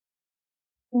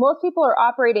most people are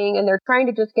operating and they're trying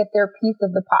to just get their piece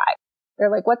of the pie. They're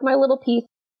like, what's my little piece?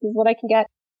 This is what I can get.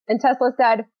 And Tesla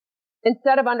said,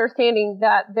 instead of understanding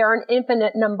that there are an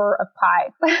infinite number of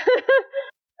pies.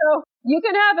 So you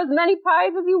can have as many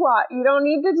pies as you want. You don't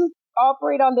need to just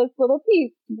operate on this little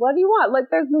piece. What do you want? Like,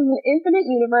 there's an infinite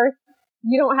universe.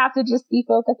 You don't have to just be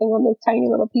focusing on this tiny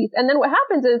little piece. And then what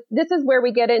happens is, this is where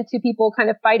we get into people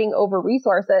kind of fighting over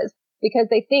resources, because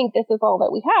they think this is all that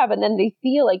we have. And then they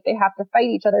feel like they have to fight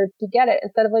each other to get it,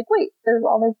 instead of like, wait, there's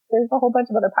a whole bunch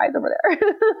of other pies over there.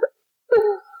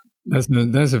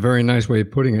 That's a very nice way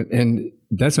of putting it. And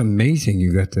that's amazing.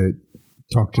 You got to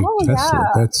talk to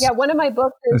Tesla. Yeah. One of my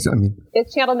books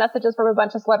it's channeled messages from a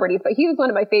bunch of celebrities, but he was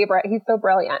one of my favorite. He's so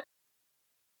brilliant.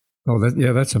 Oh,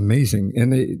 that's amazing.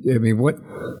 And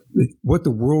what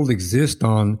the world exists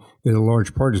on in a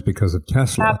large part is because of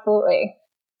Tesla. Absolutely.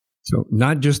 So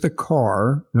not just the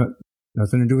car,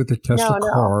 nothing to do with the Tesla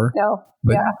car. No.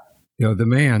 But,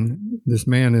 this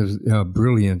man is a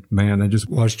brilliant man. I just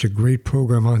watched a great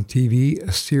program on TV,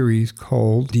 a series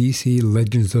called DC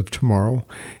Legends of Tomorrow.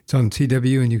 It's on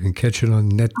CW and you can catch it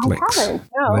on Netflix. I haven't.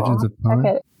 No. Legends of Tomorrow.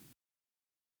 Okay.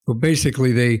 Well,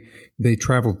 basically they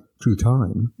travel through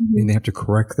time and they have to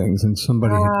correct things, and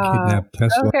somebody had kidnapped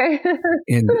Tesla. Okay.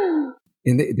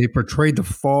 and they portrayed the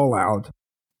fallout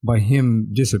by him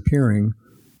disappearing,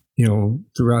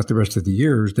 throughout the rest of the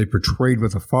years. They portrayed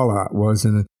what the fallout was,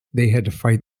 and they had to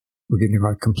fight. We're getting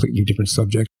about a completely different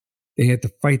subject. They had to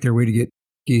fight their way to get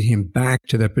him back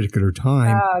to that particular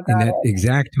time and that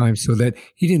exact time, so that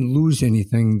he didn't lose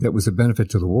anything that was a benefit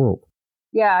to the world.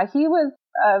 Yeah, he was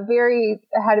very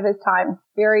ahead of his time,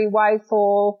 very wise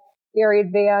soul, very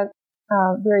advanced,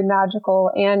 very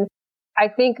magical. And I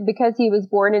think because he was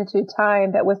born into a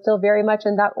time that was still very much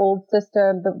in that old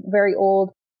system, the very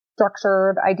old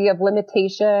structured idea of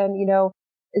limitation,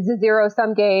 it's a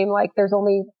zero-sum game. Like, there's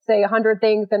only, say, 100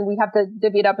 things and we have to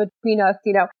divvy it up between us.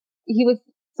 He was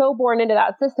so born into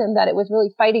that system that it was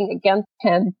really fighting against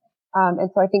him. And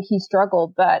so I think he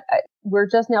struggled, but we're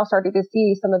just now starting to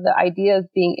see some of the ideas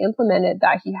being implemented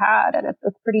that he had. And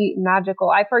it's pretty magical.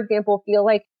 I, for example, feel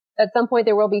like at some point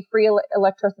there will be free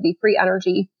electricity, free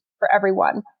energy for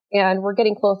everyone. And we're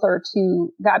getting closer to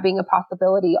that being a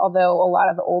possibility, although a lot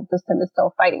of the old system is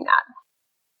still fighting that.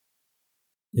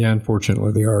 Yeah,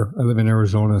 unfortunately they are. I live in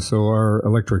Arizona, so our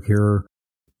electric here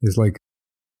is like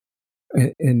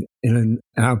an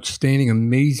outstanding,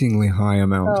 amazingly high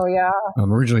amount. Oh yeah.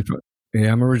 I'm originally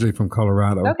from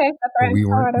Colorado. Okay, that's right. We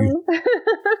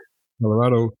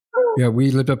Colorado. Yeah,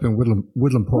 we lived up in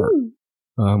Woodland Park,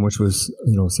 which was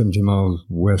 17 miles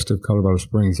west of Colorado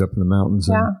Springs, up in the mountains.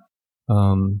 Yeah.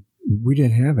 And, we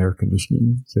didn't have air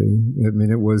conditioning.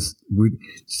 It was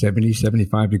 70,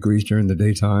 75 degrees during the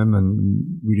daytime,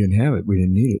 and we didn't have it. We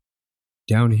didn't need it.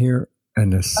 Down here, a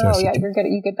necessity. Oh yeah,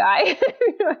 you could die.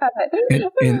 You don't have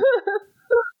it.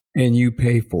 and you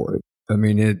pay for it.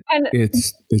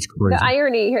 It's crazy. The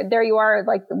irony here, there you are,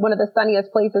 like one of the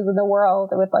sunniest places in the world,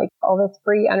 with like all this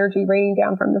free energy raining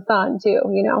down from the sun too.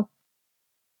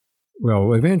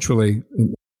 Well, eventually.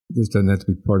 This doesn't have to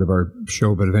be part of our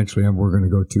show, but eventually we're going to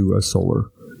go to solar.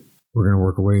 We're going to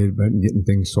work away at getting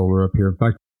things solar up here. In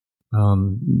fact,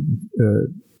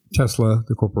 Tesla,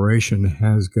 the corporation,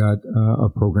 has got a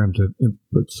program to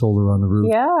put solar on the roof.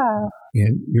 Yeah.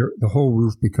 And the whole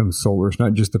roof becomes solar. It's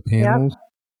not just the panels.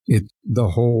 Yep. It's the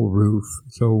whole roof.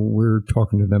 So we're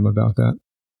talking to them about that.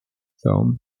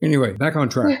 So anyway, back on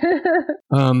track.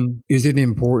 Is it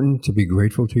important to be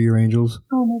grateful to your angels?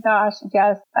 Oh my gosh,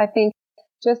 yes. I think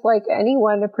just like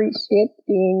anyone appreciates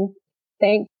being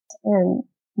thanked and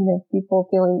people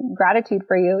feeling gratitude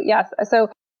for you. Yes. So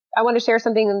I want to share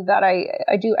something that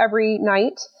I do every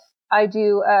night. I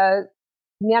do a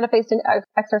manifestation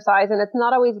exercise, and it's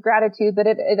not always gratitude, but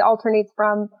it alternates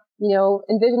from,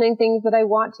 envisioning things that I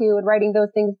want to and writing those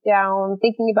things down,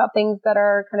 thinking about things that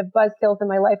are kind of buzzkills in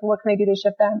my life and what can I do to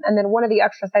shift them. And then one of the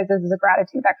exercises is a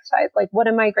gratitude exercise. Like, what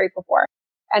am I grateful for?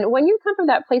 And when you come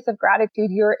from that place of gratitude,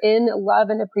 you're in love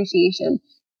and appreciation.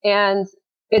 And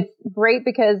it's great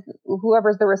because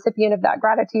whoever's the recipient of that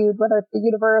gratitude, whether it's the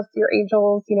universe, your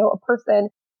angels, a person,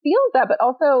 feels that, but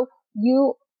also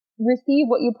you receive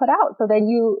what you put out. So then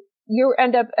you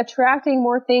end up attracting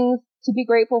more things to be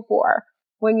grateful for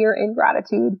when you're in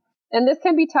gratitude. And this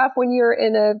can be tough when you're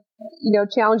in a,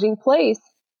 challenging place,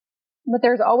 but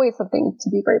there's always something to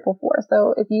be grateful for.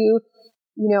 So if you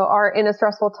are in a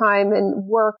stressful time and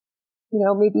work,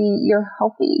 maybe you're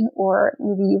healthy, or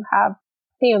maybe you have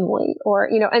family, or,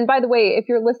 and by the way, if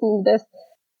you're listening to this,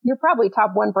 you're probably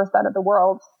top 1% of the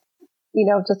world,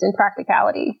 just in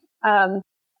practicality,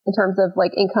 in terms of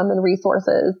like income and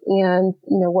resources and,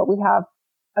 what we have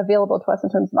available to us in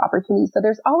terms of opportunities. So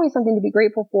there's always something to be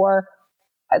grateful for.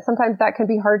 Sometimes that can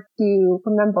be hard to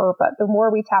remember, but the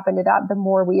more we tap into that, the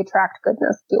more we attract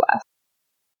goodness to us.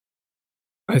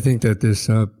 I think that this,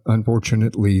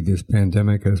 unfortunately, this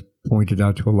pandemic has pointed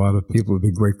out to a lot of people to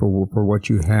be grateful for what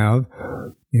you have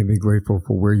and be grateful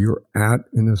for where you're at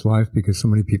in this life, because so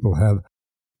many people have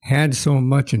had so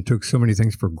much and took so many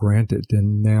things for granted.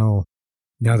 And now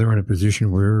they're in a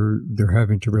position where they're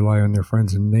having to rely on their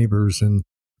friends and neighbors. And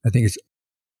I think it's,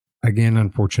 again,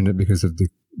 unfortunate because of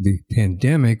the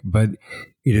pandemic, but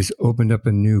it has opened up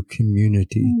a new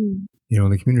community.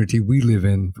 The community we live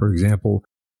in, for example,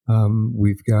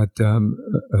 we've got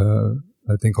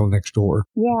a thing called Nextdoor.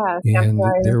 Yeah. And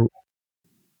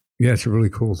it's a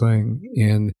really cool thing.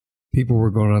 And people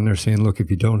were going on there saying, look, if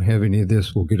you don't have any of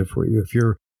this, we'll get it for you. If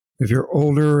you're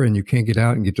older and you can't get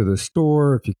out and get to the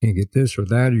store, if you can't get this or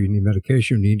that, or you need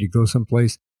medication, you need to go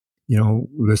someplace,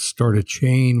 let's start a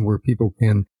chain where people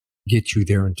can get you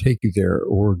there and take you there,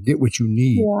 or get what you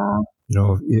need.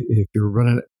 Yeah. If you're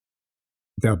running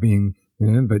without being,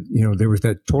 but there was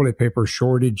that toilet paper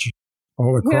shortage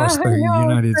all across the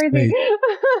United States.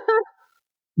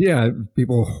 Yeah,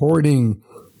 people hoarding,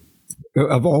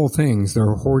 of all things,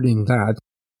 they're hoarding that.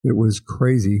 It was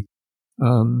crazy.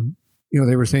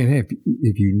 They were saying, hey,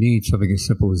 if you need something as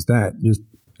simple as that, just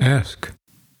ask.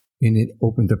 And it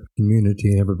opened up a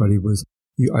community, and everybody was,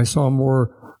 I saw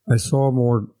more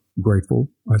grateful.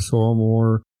 I saw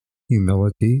more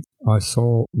humility. I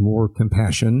saw more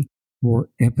compassion, more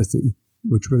empathy,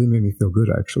 which really made me feel good,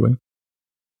 actually.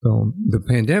 So the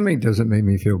pandemic doesn't make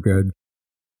me feel good,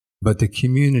 but the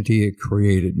community it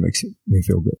created makes me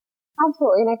feel good.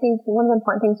 Absolutely. And I think one of the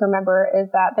important things to remember is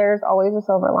that there's always a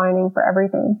silver lining for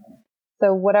everything.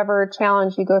 So whatever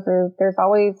challenge you go through, there's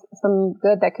always some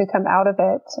good that could come out of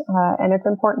it. And it's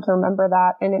important to remember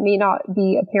that. And it may not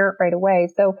be apparent right away.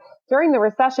 So during the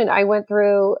recession, I went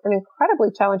through an incredibly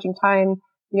challenging time.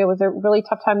 It was a really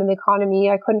tough time in the economy.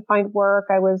 I couldn't find work.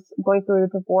 I was going through a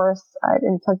divorce, an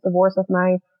intense divorce with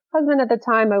my husband at the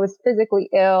time. I was physically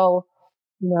ill,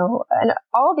 and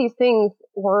all these things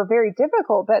were very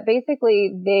difficult, but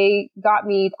basically they got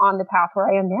me on the path where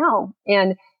I am now.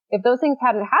 And if those things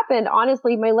hadn't happened,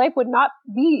 honestly, my life would not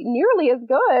be nearly as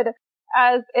good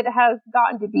as it has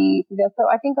gotten to be. So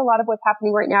I think a lot of what's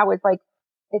happening right now is like,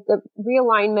 it's a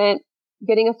realignment,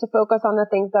 getting us to focus on the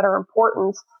things that are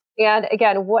important. And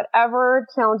again, whatever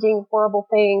challenging, horrible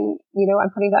thing, I'm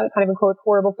putting that kind of in quotes,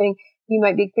 horrible thing you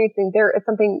might be experiencing, there is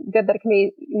something good that can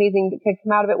be amazing that can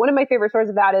come out of it. One of my favorite stories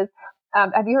of that is,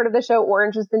 have you heard of the show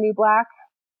Orange is the New Black?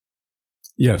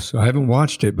 Yes, I haven't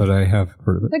watched it, but I have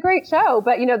heard of it. It's a great show,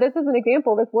 but this is an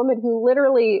example of this woman who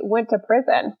literally went to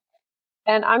prison.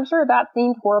 And I'm sure that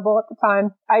seemed horrible at the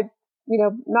time.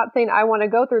 Not saying I want to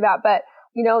go through that, but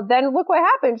then look what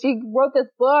happened. She wrote this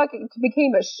book, it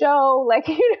became a show, what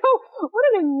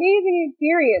an amazing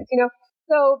experience,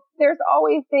 So there's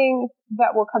always things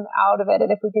that will come out of it.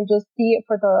 And if we can just see it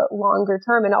for the longer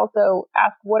term and also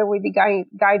ask, what are we being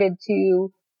guided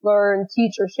to learn,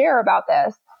 teach, or share about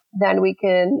this, then we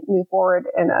can move forward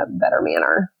in a better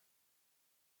manner.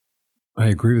 I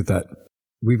agree with that.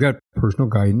 We've got personal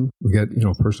guidance. We got,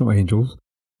 personal angels,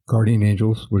 guardian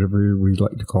angels, whatever we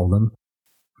like to call them.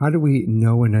 How do we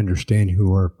know and understand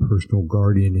who our personal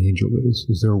guardian angel is?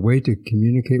 Is there a way to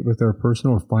communicate with our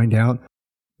personal or find out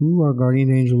who our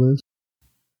guardian angel is?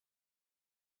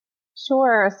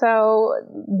 Sure. So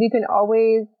you can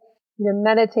always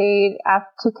meditate, ask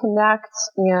to connect,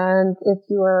 and if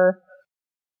you're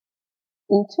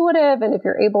intuitive and if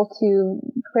you're able to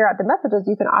clear out the messages,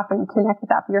 you can often connect with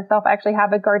that for yourself. I actually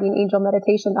have a guardian angel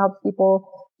meditation that helps people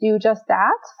do just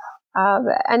that.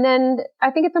 And then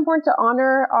I think it's important to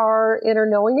honor our inner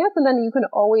knowingness. And then you can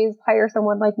always hire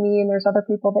someone like me, and there's other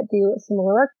people that do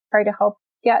similar work, try to help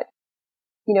get,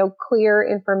 clear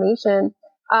information.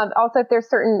 Also, if there's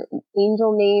certain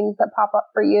angel names that pop up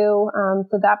for you,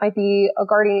 so that might be a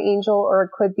guardian angel, or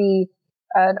it could be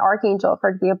an archangel, for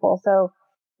example. So,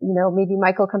 maybe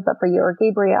Michael comes up for you, or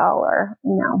Gabriel, or,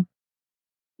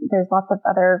 there's lots of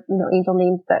other, angel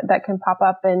names that can pop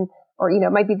up, or,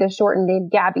 it might be the shortened name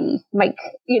Gabby, Mike,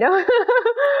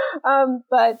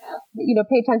 but,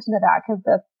 pay attention to that, because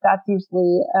that's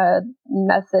usually a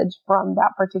message from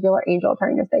that particular angel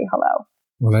trying to say hello.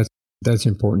 Well, that's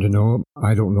important to know.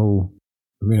 I don't know.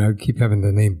 I mean, I keep having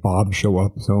the name Bob show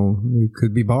up, so it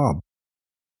could be Bob.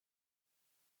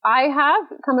 I have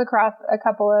come across a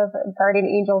couple of guardian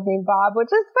angels named Bob, which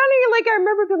is funny. Like, I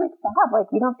remember being like, Bob, like,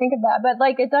 you don't think of that, but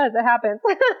like, it does. It happens.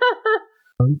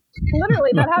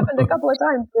 Literally, that happened a couple of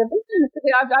times.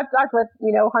 I've talked with,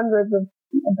 hundreds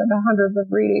of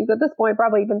readings at this point,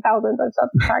 probably even thousands. I've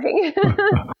stopped tracking.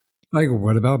 Like,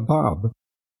 what about Bob?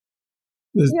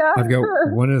 Yeah. I've got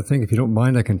one other thing, if you don't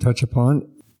mind, I can touch upon.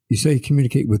 You say you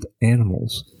communicate with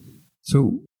animals.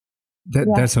 So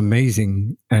that's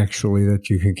amazing, actually, that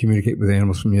you can communicate with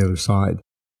animals from the other side.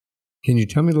 Can you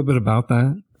tell me a little bit about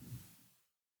that?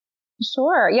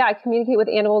 Sure. Yeah, I communicate with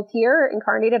animals here,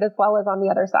 incarnated, as well as on the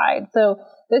other side. So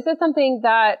this is something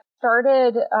that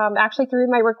started actually through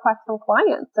my requests from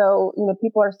clients. So,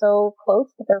 people are so close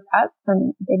with their pets,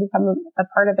 and they become a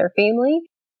part of their family.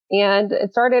 And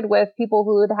it started with people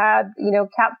who had,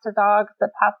 cats or dogs that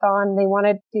passed on. They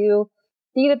wanted to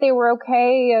see that they were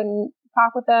okay and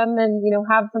talk with them and,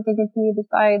 have something continue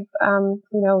besides,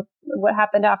 what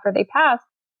happened after they passed.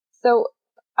 So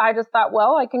I just thought,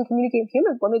 well, I can communicate with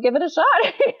humans. Let me give it a shot.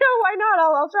 Why not?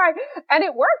 I'll try. And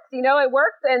it works, it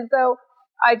works. And so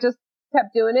I just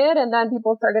kept doing it. And then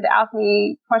people started to ask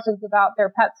me questions about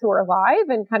their pets who are alive,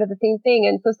 and kind of the same thing.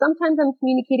 And so sometimes I'm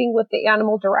communicating with the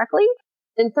animal directly,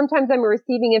 and sometimes I'm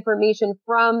receiving information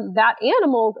from that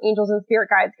animal's angels and spirit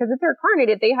guides, because if they're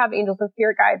incarnated, they have angels and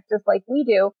spirit guides just like we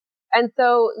do. And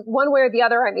so one way or the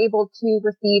other, I'm able to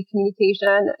receive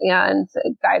communication and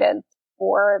guidance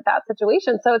for that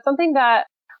situation. So it's something that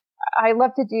I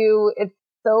love to do. It's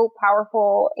so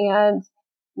powerful. And,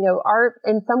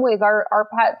 in some ways, our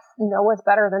pets know us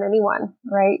better than anyone,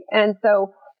 right? And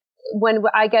so when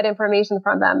I get information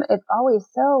from them, it's always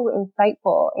so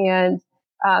insightful. And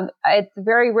it's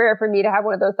very rare for me to have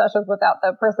one of those sessions without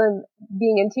the person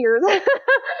being in tears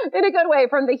in a good way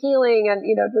from the healing, and,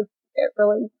 just it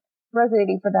really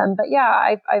resonating for them. But yeah,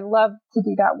 I love to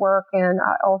do that work. And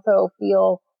I also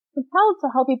feel compelled to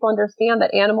help people understand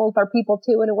that animals are people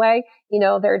too, in a way.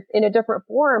 They're in a different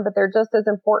form, but they're just as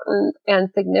important and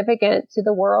significant to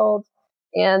the world.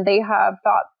 And they have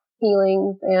thoughts,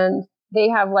 feelings, and they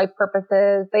have life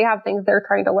purposes. They have things they're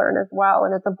trying to learn as well.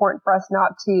 And it's important for us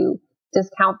not to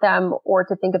discount them or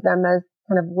to think of them as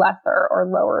kind of lesser or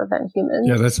lower than humans.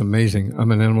 Yeah, that's amazing.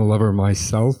 I'm an animal lover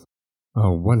myself.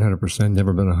 100%,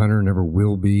 never been a hunter, never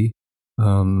will be.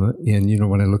 And,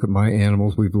 when I look at my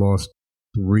animals, we've lost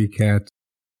 3 cats,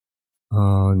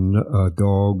 a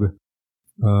dog,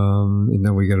 and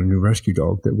then we got a new rescue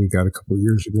dog that we got a couple of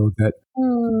years ago.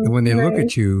 And when they look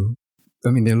at you,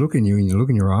 they look at you, and you look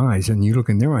in your eyes, and you look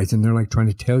in their eyes, and they're like trying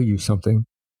to tell you something.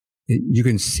 You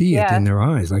can see it in their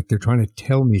eyes, like they're trying to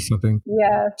tell me something.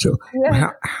 Yeah. So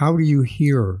how do you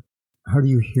hear? How do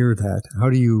you hear that? How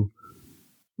do you,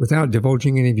 without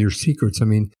divulging any of your secrets?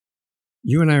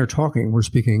 You and I are talking. We're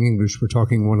speaking English. We're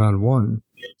talking one-on-one.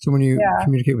 So when you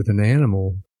communicate with an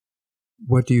animal,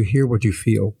 what do you hear? What do you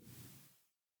feel?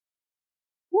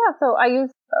 Yeah. So I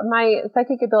use my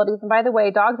psychic abilities, and by the way,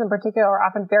 dogs in particular are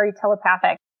often very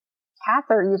telepathic. Cats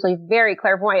are usually very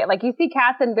clairvoyant. Like, you see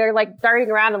cats and they're like darting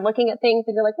around and looking at things,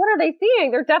 and you're like, what are they seeing?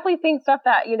 They're definitely seeing stuff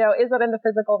that, isn't in the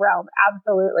physical realm.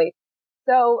 Absolutely.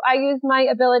 So I use my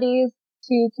abilities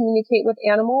to communicate with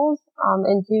animals,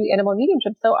 and do animal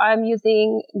mediumship. So I'm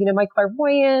using, my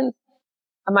clairvoyance,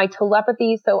 my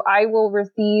telepathy. So I will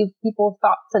receive people's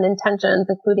thoughts and intentions,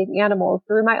 including animals,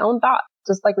 through my own thoughts,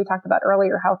 just like we talked about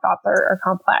earlier, how thoughts are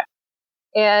complex.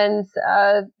 And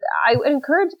I would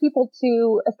encourage people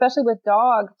to, especially with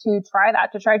dogs, to try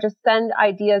that, to try to send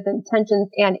ideas, intentions,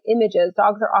 and images.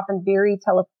 Dogs are often very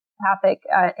telepathic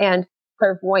and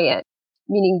clairvoyant,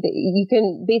 meaning that you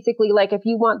can basically, like, if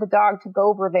you want the dog to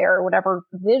go over there or whatever,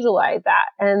 visualize that.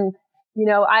 And,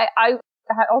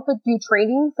 I also do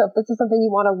training. So if this is something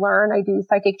you want to learn, I do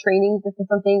psychic training. This is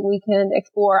something we can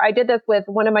explore. I did this with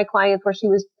one of my clients where she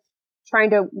was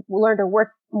trying to learn to work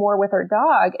more with her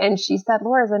dog. And she said,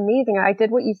 Laura, it's amazing. I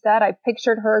did what you said. I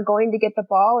pictured her going to get the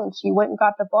ball, and she went and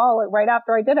got the ball right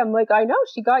after I did. I'm like, I know,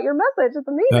 she got your message. It's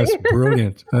amazing. That's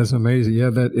brilliant. That's amazing. Yeah,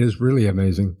 that is really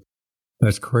amazing.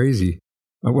 That's crazy.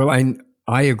 Well,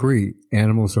 I agree.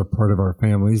 Animals are part of our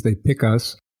families. They pick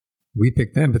us. We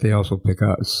pick them, but they also pick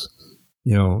us.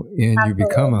 And Absolutely. You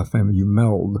become a family. You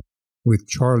meld. With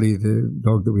Charlie, the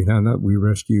dog that we had that we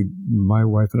rescued, my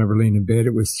wife and I were laying in bed.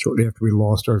 It was shortly after we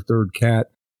lost our third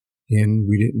cat, and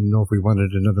we didn't know if we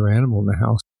wanted another animal in the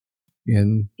house.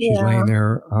 And she's laying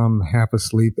there, half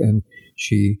asleep, and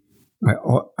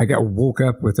I got woke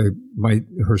up with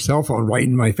her cell phone right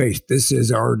in my face. This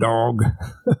is our dog.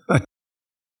 I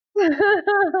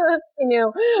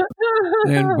knew.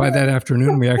 And by that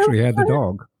afternoon, we actually had the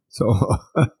dog. So.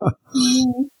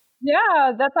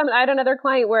 Yeah, I had another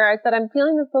client where I said, I'm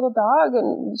feeling this little dog,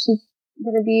 and she's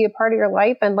going to be a part of your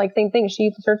life. And same thing.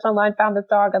 She searched online, found this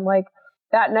dog, and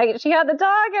that night she had the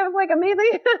dog. It was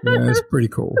amazing. Yeah, it's pretty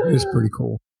cool. It's pretty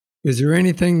cool. Is there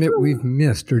anything that we've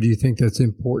missed, or do you think that's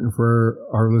important for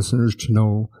our listeners to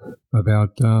know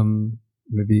about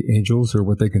maybe angels, or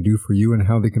what they can do for you and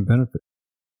how they can benefit?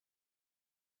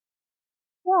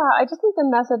 Yeah, I just think the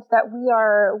message that we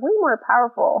are way more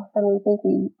powerful than we think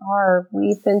we are.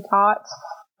 We've been taught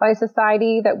by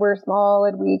society that we're small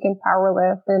and weak and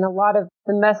powerless. And a lot of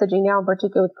the messaging now, in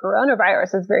particular with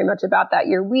coronavirus, is very much about that.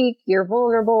 You're weak, you're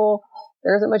vulnerable,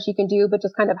 there isn't much you can do but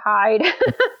just kind of hide,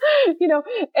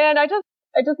 And I just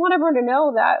want everyone to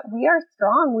know that we are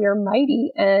strong, we are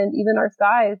mighty, and even our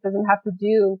size doesn't have to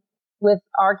do with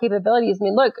our capabilities. I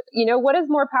mean, look, what is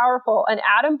more powerful, an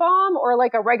atom bomb or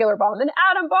a regular bomb? An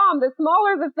atom bomb, the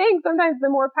smaller the thing, sometimes the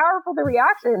more powerful the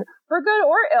reaction, for good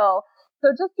or ill.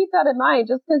 So just keep that in mind.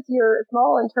 Just because you're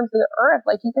small in terms of the earth,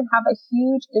 you can have a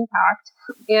huge impact.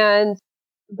 And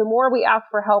the more we ask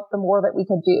for help, the more that we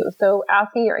can do. So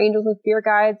asking your angels and spirit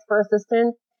guides for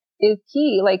assistance is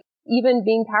key. Even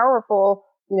being powerful,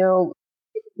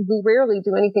 we rarely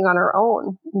do anything on our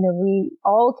own. We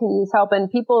all can use help. And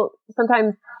people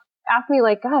sometimes ask me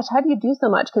gosh, how do you do so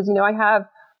much? Because, I have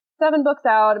 7 books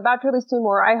out, about to release 2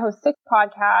 more. I host 6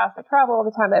 podcasts. I travel all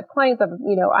the time. I have clients.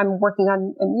 I'm working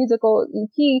on a musical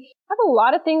EP. I have a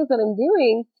lot of things that I'm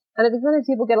doing. And I think sometimes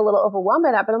people get a little overwhelmed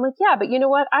by that. But I'm like, yeah, but you know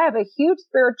what? I have a huge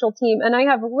spiritual team, and I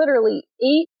have literally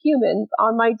 8 humans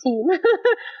on my team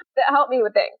that help me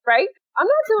with things, right? I'm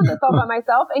not doing this all by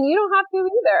myself, and you don't have to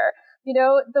either.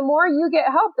 The more you get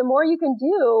help, the more you can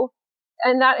do.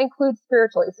 And that includes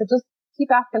spiritually. So just keep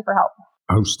asking for help.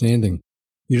 Outstanding.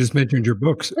 You just mentioned your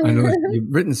books. I know you've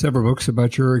written several books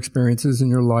about your experiences in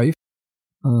your life.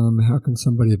 How can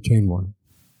somebody obtain one?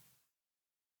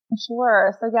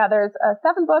 Sure. So there's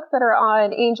 7 books that are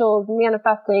on angels,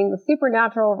 manifesting, the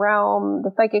supernatural realm, the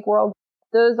psychic world.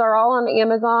 Those are all on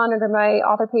Amazon under my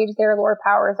author page there, Laura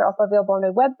Powers. They're also available on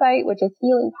my website, which is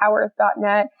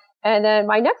healingpowers.net. And then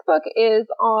my next book is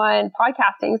on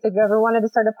podcasting. So if you ever wanted to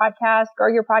start a podcast, grow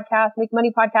your podcast, make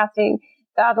money podcasting,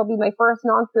 that'll be my first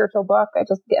non-spiritual book.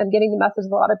 I'm getting the message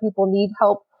that a lot of people need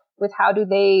help with how do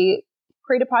they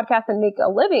create a podcast and make a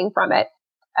living from it.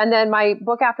 And then my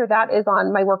book after that is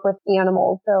on my work with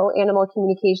animals. So animal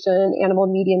communication, animal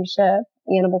mediumship,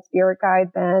 animal spirit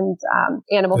guides, and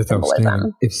animal That's symbolism.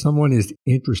 Outstanding. If someone is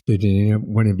interested in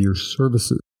one of your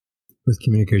services with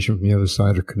communication from the other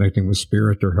side, or connecting with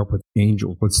spirit, or help with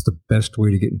angels, what's the best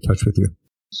way to get in touch with you?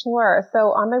 Sure.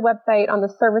 So on my website, on the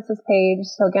services page,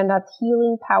 so again, that's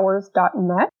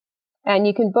healingpowers.net. And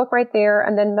you can book right there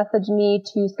and then message me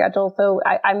to schedule. So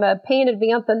I'm a pay in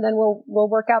advance, and then we'll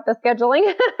work out the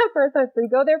scheduling first. So you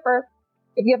go there first.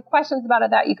 If you have questions about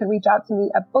that, you can reach out to me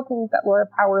at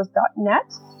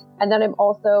bookings@laurapowers.net. And then I'm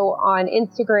also on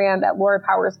Instagram at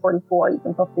laurapowers44. You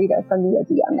can feel free to send me a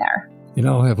DM there. And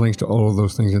I'll have links to all of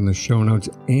those things in the show notes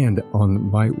and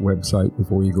on my website,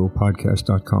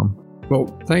 beforeyougogopodcast.com. Well,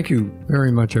 thank you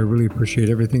very much. I really appreciate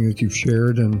everything that you've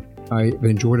shared, and I've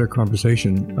enjoyed our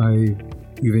conversation.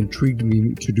 You've intrigued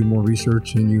me to do more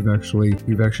research, and you've actually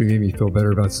made me feel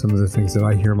better about some of the things that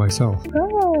I hear myself. Good.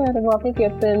 Well, thank you.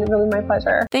 It's been really my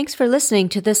pleasure. Thanks for listening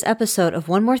to this episode of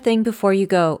One More Thing Before You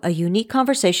Go, a unique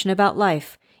conversation about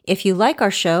life. If you like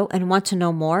our show and want to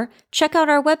know more, check out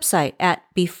our website at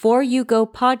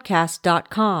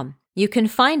beforeyougopodcast.com. You can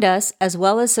find us as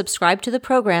well as subscribe to the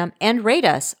program and rate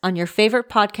us on your favorite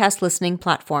podcast listening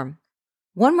platform.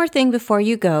 One More Thing Before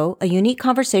You Go, a unique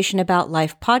conversation about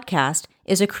life podcast,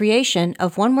 is a creation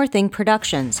of One More Thing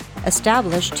Productions,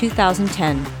 established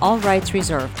 2010, all rights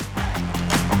reserved.